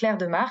Radoyou, Claire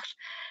Demarche,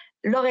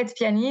 Laurette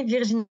Piani,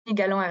 Virginie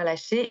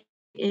Galland-Erlaché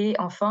et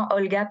enfin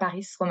Olga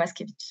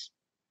Paris-Romaskevitch.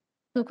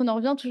 Donc on en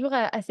revient toujours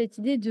à cette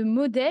idée de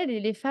modèle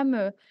et les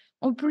femmes,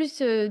 en plus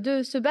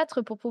de se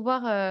battre pour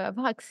pouvoir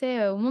avoir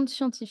accès au monde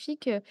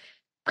scientifique,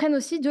 prennent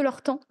aussi de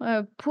leur temps,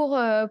 pour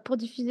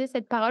diffuser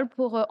cette parole,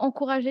 pour,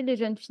 encourager les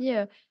jeunes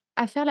filles,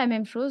 à faire la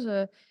même chose,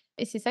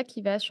 et c'est ça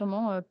qui va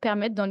sûrement,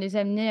 permettre dans les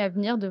années à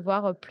venir de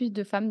voir, plus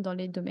de femmes dans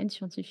les domaines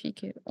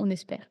scientifiques, on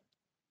espère.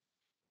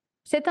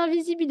 Cette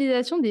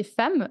invisibilisation des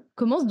femmes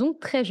commence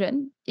donc très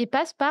jeune et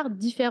passe par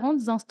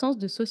différentes instances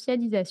de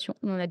socialisation.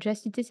 On en a déjà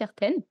cité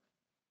certaines: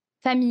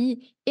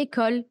 famille,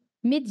 école,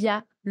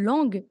 médias,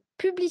 langue,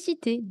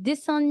 publicité,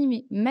 dessins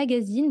animés,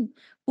 magazines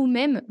ou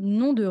même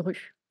nom de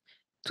rue.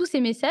 Tous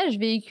ces messages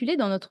véhiculés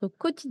dans notre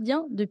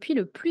quotidien depuis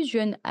le plus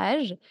jeune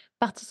âge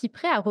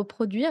participeraient à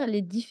reproduire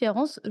les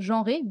différences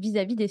genrées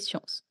vis-à-vis des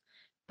sciences.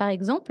 Par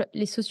exemple,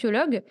 les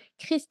sociologues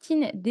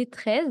Christine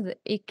Détrez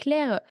et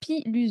Claire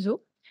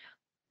Piluso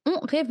ont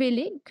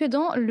révélé que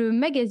dans le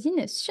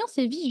magazine Science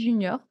et Vie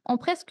Junior, en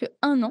presque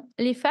un an,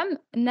 les femmes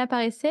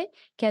n'apparaissaient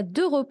qu'à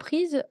 2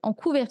 reprises en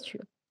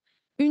couverture.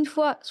 Une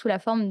fois sous la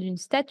forme d'une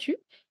statue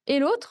et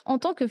l'autre en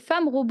tant que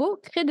femme robot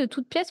créée de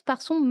toutes pièces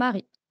par son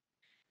mari.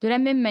 De la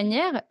même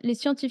manière, les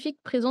scientifiques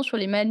présents sur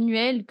les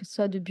manuels, que ce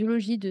soit de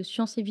biologie, de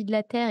sciences et vie de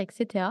la Terre,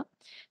 etc.,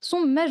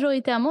 sont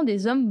majoritairement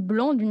des hommes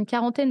blancs d'une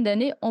quarantaine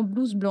d'années en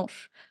blouse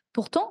blanche.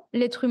 Pourtant,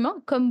 l'être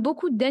humain, comme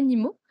beaucoup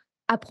d'animaux,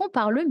 apprend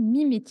par le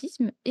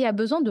mimétisme et a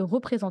besoin de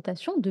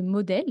représentations, de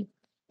modèles,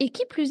 et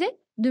qui plus est,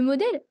 de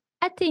modèles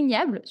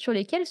atteignables sur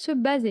lesquels se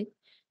baser.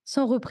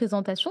 Sans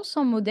représentation,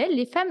 sans modèle,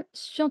 les femmes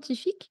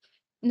scientifiques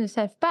ne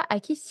savent pas à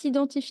qui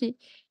s'identifier.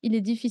 Il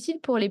est difficile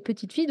pour les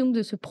petites filles donc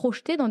de se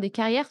projeter dans des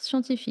carrières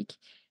scientifiques.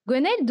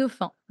 Gwenaëlle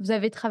Dauphin, vous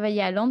avez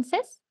travaillé à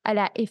l'ANSES, à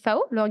la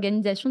FAO,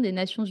 l'Organisation des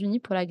Nations Unies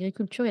pour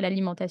l'agriculture et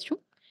l'alimentation,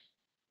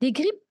 des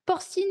grippes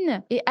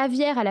porcines et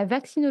aviaires à la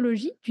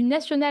vaccinologie, du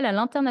national à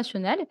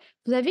l'international.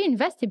 Vous avez une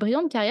vaste et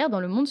brillante carrière dans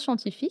le monde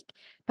scientifique.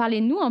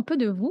 Parlez-nous un peu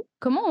de vous.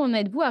 Comment en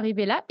êtes-vous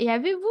arrivé là? Et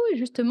avez-vous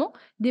justement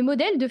des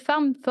modèles de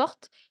femmes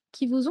fortes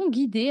qui vous ont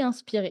guidé,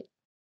 inspiré?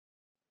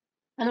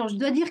 Alors, je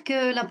dois dire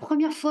que la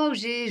première fois où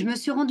je me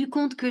suis rendu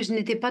compte que je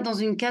n'étais pas dans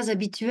une case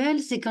habituelle,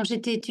 c'est quand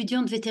j'étais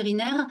étudiante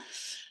vétérinaire.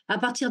 À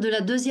partir de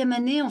la deuxième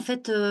année, en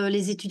fait,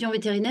 les étudiants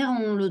vétérinaires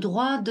ont le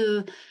droit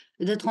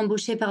d'être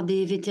embauchés par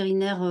des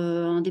vétérinaires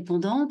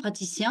indépendants,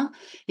 praticiens,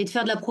 et de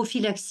faire de la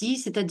prophylaxie,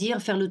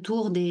 c'est-à-dire faire le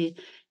tour des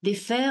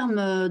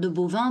fermes de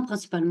bovins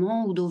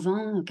principalement, ou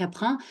d'ovins,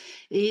 caprins,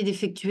 et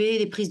d'effectuer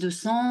des prises de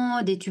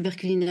sang, des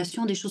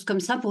tuberculinations, des choses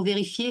comme ça pour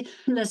vérifier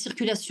la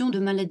circulation de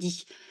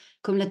maladies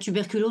comme la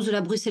tuberculose ou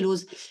la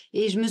brucellose.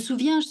 Et je me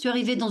souviens, je suis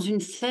arrivée dans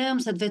une ferme,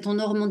 ça devait être en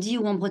Normandie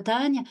ou en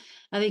Bretagne,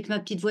 avec ma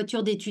petite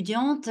voiture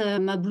d'étudiante,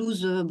 ma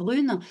blouse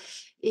brune.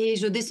 Et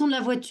je descends de la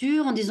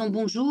voiture en disant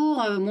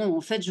bonjour. Bon, en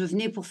fait, je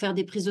venais pour faire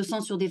des prises de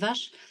sang sur des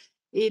vaches.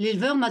 Et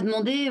l'éleveur m'a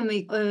demandé,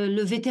 mais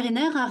le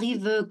vétérinaire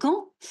arrive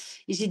quand?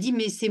 Et j'ai dit,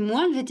 mais c'est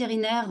moi le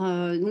vétérinaire.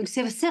 Donc,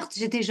 certes,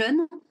 j'étais jeune,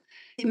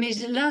 mais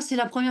là, c'est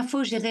la première fois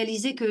où j'ai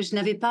réalisé que je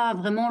n'avais pas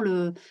vraiment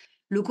le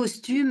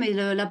costume et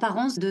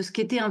l'apparence de ce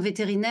qu'était un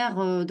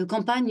vétérinaire de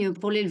campagne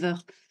pour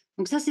l'éleveur.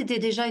 Donc ça, c'était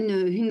déjà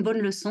une bonne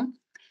leçon.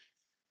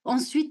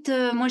 Ensuite,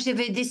 moi,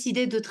 j'avais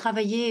décidé de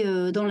travailler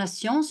dans la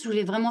science. Je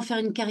voulais vraiment faire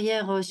une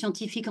carrière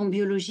scientifique en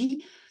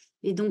biologie.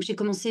 Et donc, j'ai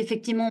commencé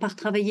effectivement par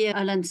travailler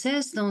à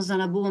l'ANSES dans un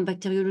labo en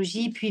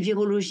bactériologie, puis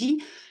virologie.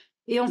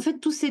 Et en fait,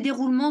 tous ces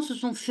déroulements se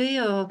sont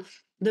faits,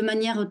 de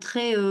manière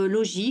très,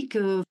 logique,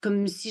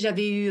 comme si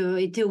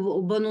j'avais été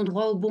au bon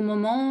endroit au bon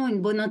moment,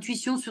 une bonne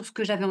intuition sur ce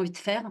que j'avais envie de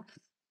faire.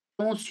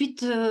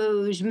 Ensuite,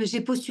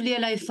 j'ai postulé à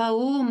la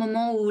FAO au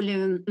moment où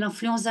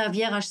l'influenza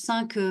aviaire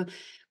H5,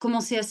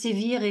 commençait à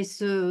sévir et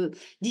se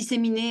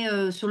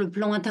disséminer, sur le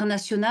plan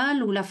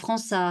international, où la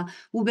France a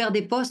ouvert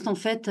des postes en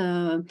fait,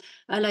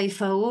 à la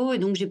FAO et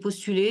donc j'ai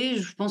postulé.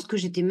 Je pense que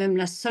j'étais même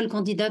la seule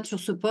candidate sur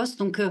ce poste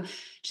donc,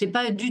 j'ai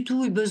pas du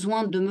tout eu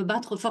besoin de me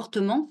battre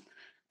fortement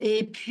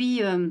et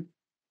puis,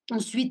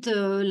 ensuite,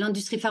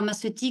 l'industrie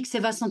pharmaceutique,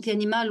 Ceva Santé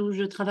Animale où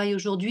je travaille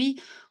aujourd'hui,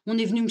 on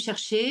est venu me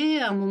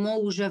chercher à un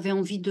moment où j'avais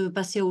envie de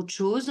passer à autre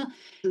chose.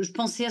 Je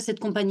pensais à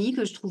cette compagnie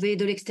que je trouvais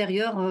de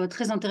l'extérieur,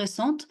 très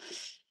intéressante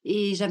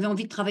et j'avais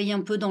envie de travailler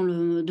un peu dans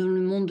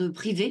le monde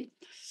privé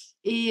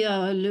et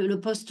le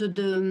poste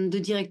de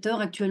directeur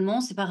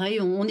actuellement, c'est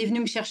pareil, on est venu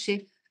me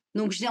chercher.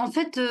 Donc j'ai en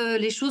fait,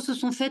 les choses se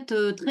sont faites,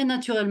 très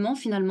naturellement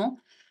finalement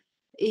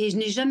et je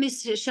n'ai jamais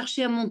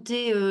cherché à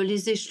monter,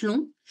 les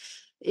échelons.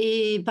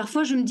 Et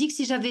parfois, je me dis que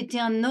si j'avais été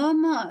un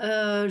homme,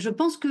 je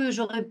pense que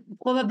j'aurais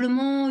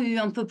probablement eu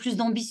un peu plus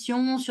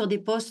d'ambition sur des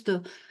postes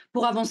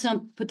pour avancer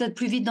peut-être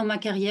plus vite dans ma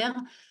carrière.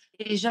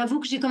 Et j'avoue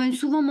que j'ai quand même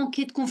souvent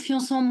manqué de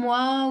confiance en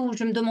moi, où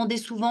je me demandais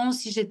souvent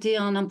si j'étais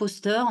un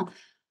imposteur.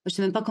 Je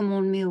sais même pas comment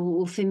on le met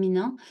au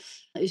féminin.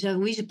 Et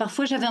j'avoue, oui,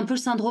 parfois j'avais un peu le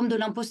syndrome de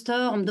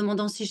l'imposteur en me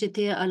demandant si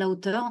j'étais à la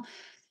hauteur.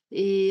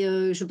 Et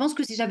je pense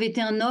que si j'avais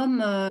été un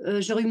homme,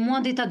 j'aurais eu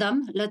moins d'état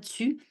d'âme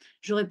là-dessus.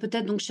 J'aurais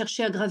peut-être donc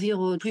cherché à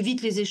gravir, plus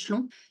vite les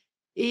échelons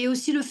et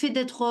aussi le fait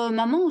d'être,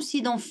 maman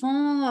aussi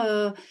d'enfants,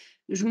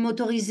 je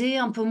m'autorisais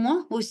un peu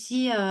moins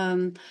aussi,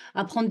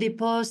 à prendre des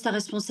postes à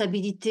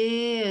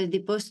responsabilité, des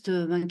postes,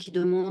 ben, qui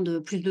demandent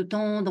plus de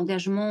temps,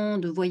 d'engagement,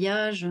 de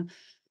voyage.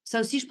 Ça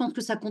aussi, je pense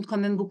que ça compte quand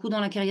même beaucoup dans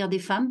la carrière des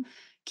femmes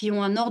qui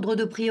ont un ordre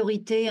de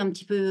priorité un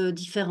petit peu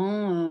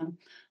différent,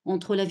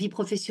 entre la vie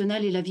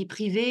professionnelle et la vie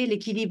privée.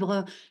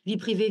 L'équilibre, vie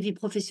privée, vie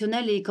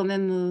professionnelle est quand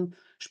même,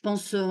 je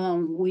pense,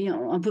 oui,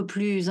 un peu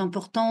plus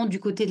important du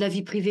côté de la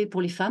vie privée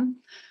pour les femmes.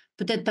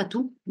 Peut-être pas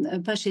tout,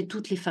 pas chez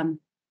toutes les femmes.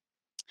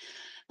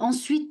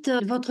 Ensuite,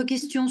 votre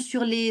question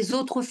sur les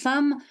autres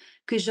femmes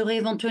que j'aurais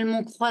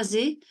éventuellement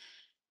croisées.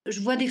 Je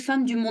vois des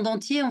femmes du monde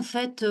entier, en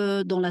fait,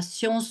 dans la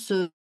science,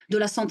 de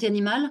la santé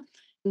animale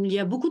Il y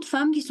a beaucoup de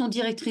femmes qui sont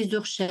directrices de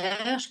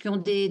recherche, qui ont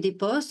des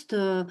postes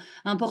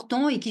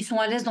importants et qui sont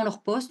à l'aise dans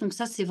leur poste. Donc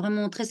ça, c'est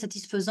vraiment très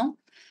satisfaisant.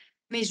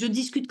 Mais je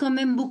discute quand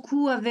même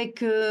beaucoup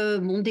avec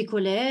bon, des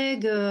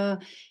collègues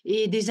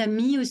et des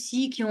amis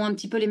aussi qui ont un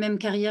petit peu les mêmes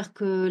carrières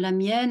que la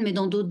mienne, mais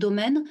dans d'autres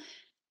domaines.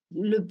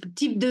 Le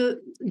type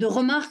de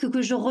remarques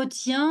que je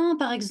retiens,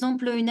 par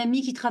exemple, une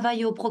amie qui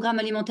travaille au Programme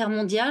alimentaire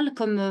mondial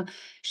comme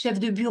chef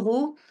de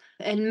bureau,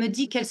 elle me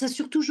dit qu'elle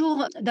s'assure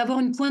toujours d'avoir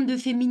une pointe de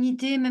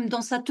féminité, même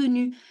dans sa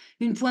tenue,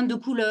 une pointe de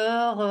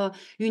couleur,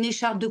 une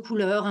écharpe de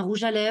couleur, un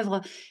rouge à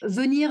lèvres.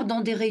 Venir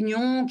dans des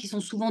réunions qui sont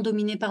souvent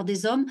dominées par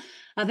des hommes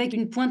avec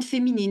une pointe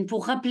féminine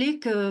pour rappeler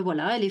que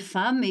voilà, elle est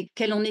femme et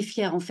qu'elle en est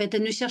fière en fait.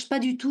 Elle ne cherche pas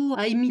du tout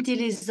à imiter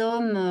les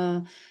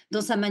hommes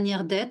dans sa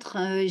manière d'être.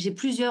 J'ai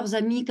plusieurs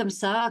amis comme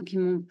ça qui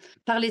m'ont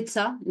parlé de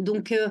ça.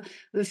 Donc,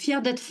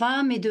 fière d'être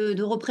femme et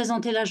de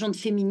représenter la gente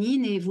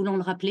féminine et voulant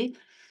le rappeler.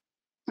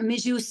 Mais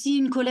j'ai aussi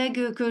une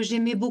collègue que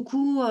j'aimais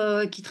beaucoup,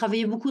 qui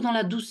travaillait beaucoup dans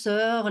la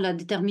douceur, la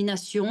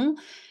détermination,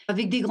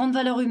 avec des grandes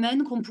valeurs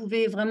humaines qu'on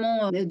pouvait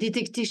vraiment,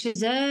 détecter chez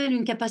elle,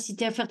 une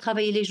capacité à faire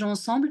travailler les gens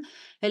ensemble.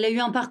 Elle a eu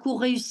un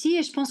parcours réussi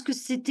et je pense que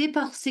c'était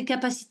par ses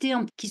capacités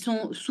qui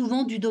sont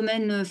souvent du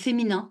domaine,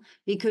 féminin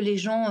et que les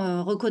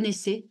gens,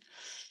 reconnaissaient.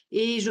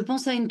 Et je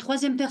pense à une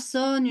troisième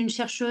personne, une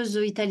chercheuse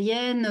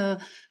italienne,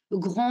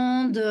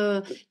 grande,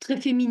 très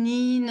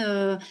féminine,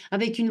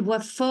 avec une voix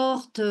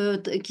forte,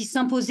 qui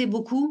s'imposait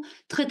beaucoup,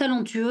 très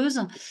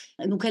talentueuse.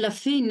 Donc elle a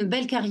fait une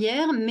belle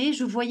carrière, mais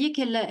je voyais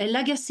qu'elle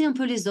agaçait un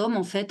peu les hommes,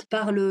 en fait,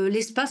 par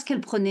l'espace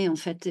qu'elle prenait, en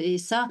fait. Et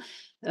ça,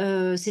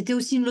 c'était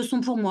aussi une leçon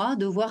pour moi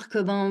de voir que,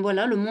 ben,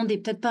 voilà, le monde est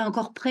peut-être pas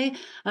encore prêt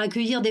à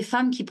accueillir des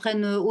femmes qui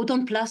prennent, autant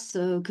de place,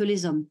 que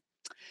les hommes.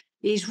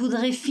 Et je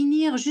voudrais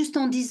finir juste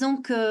en disant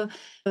que,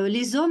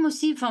 les hommes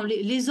aussi, enfin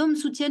les hommes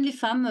soutiennent les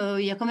femmes,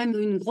 il y a quand même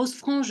une grosse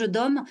frange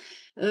d'hommes,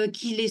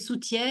 qui les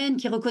soutiennent,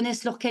 qui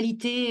reconnaissent leurs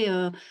qualités,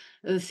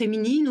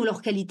 féminines ou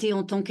leurs qualités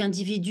en tant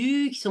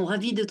qu'individus, qui sont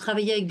ravis de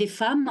travailler avec des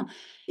femmes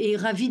et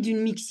ravis d'une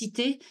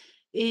mixité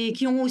et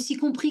qui ont aussi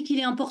compris qu'il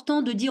est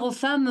important de dire aux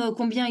femmes,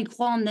 combien ils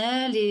croient en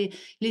elles et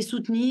les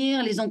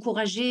soutenir, les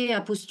encourager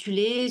à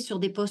postuler sur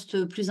des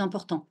postes, plus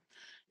importants.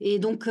 Et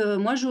donc,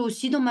 moi, j'ai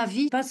aussi dans ma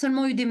vie, pas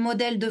seulement eu des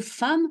modèles de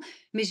femmes,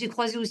 mais j'ai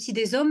croisé aussi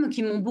des hommes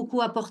qui m'ont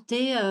beaucoup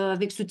apporté,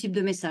 avec ce type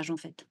de message, en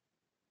fait.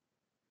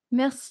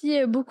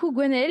 Merci beaucoup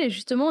Gwenaëlle et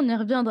justement on y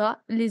reviendra.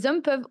 Les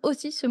hommes peuvent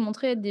aussi se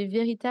montrer être des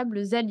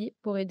véritables alliés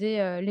pour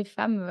aider les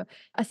femmes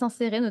à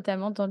s'insérer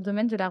notamment dans le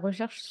domaine de la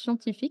recherche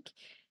scientifique.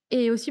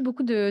 Et aussi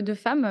beaucoup de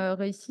femmes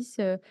réussissent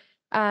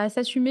à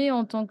s'assumer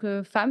en tant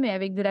que femmes et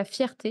avec de la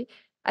fierté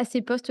à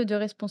ces postes de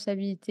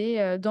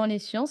responsabilité dans les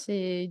sciences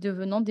et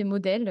devenant des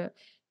modèles.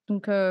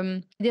 Donc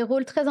des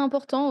rôles très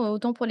importants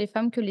autant pour les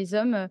femmes que les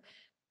hommes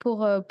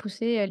pour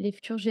pousser les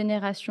futures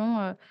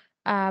générations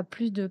à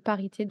plus de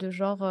parité de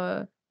genre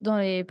dans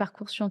les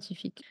parcours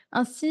scientifiques.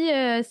 Ainsi,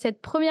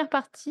 cette première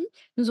partie,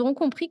 nous aurons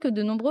compris que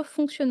de nombreux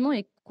fonctionnements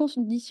et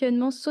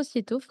conditionnements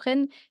sociétaux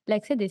freinent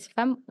l'accès des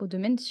femmes au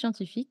domaine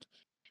scientifique.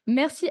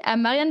 Merci à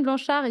Marianne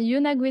Blanchard,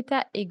 Yona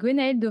Gouetta et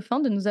Gwenaëlle Dauphin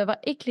de nous avoir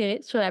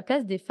éclairés sur la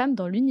place des femmes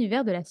dans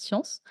l'univers de la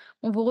science.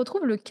 On vous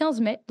retrouve le 15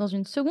 mai dans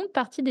une seconde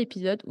partie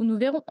d'épisode où nous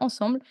verrons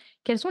ensemble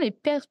quelles sont les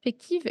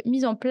perspectives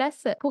mises en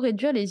place pour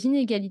réduire les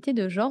inégalités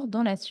de genre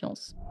dans la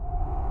science.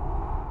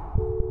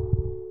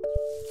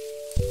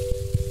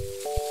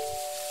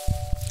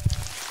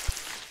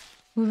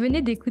 Vous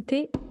venez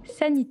d'écouter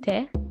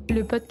Sanitaire,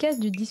 le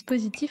podcast du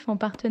dispositif en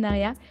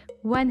partenariat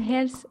One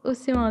Health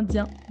Océan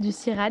Indien du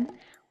CIRAD,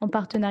 en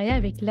partenariat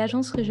avec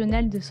l'Agence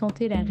régionale de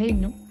santé La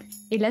Réunion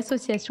et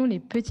l'association Les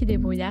Petits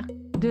Débrouillards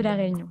de La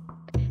Réunion.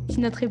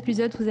 Si notre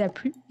épisode vous a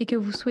plu et que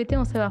vous souhaitez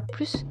en savoir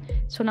plus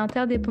sur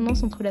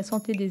l'interdépendance entre la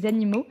santé des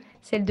animaux,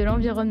 celle de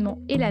l'environnement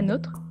et la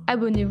nôtre,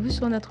 abonnez-vous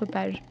sur notre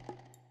page.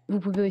 Vous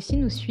pouvez aussi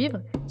nous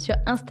suivre sur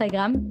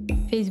Instagram,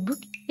 Facebook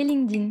et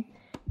LinkedIn.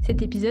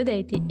 Cet épisode a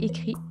été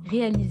écrit,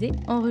 réalisé,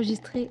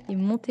 enregistré et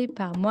monté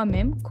par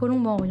moi-même,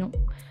 Colombe Henrion.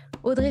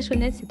 Audrey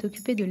Chaunette s'est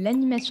occupée de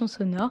l'animation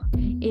sonore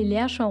et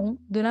Léa Chanron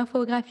de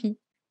l'infographie.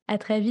 À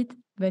très vite,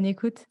 bonne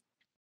écoute.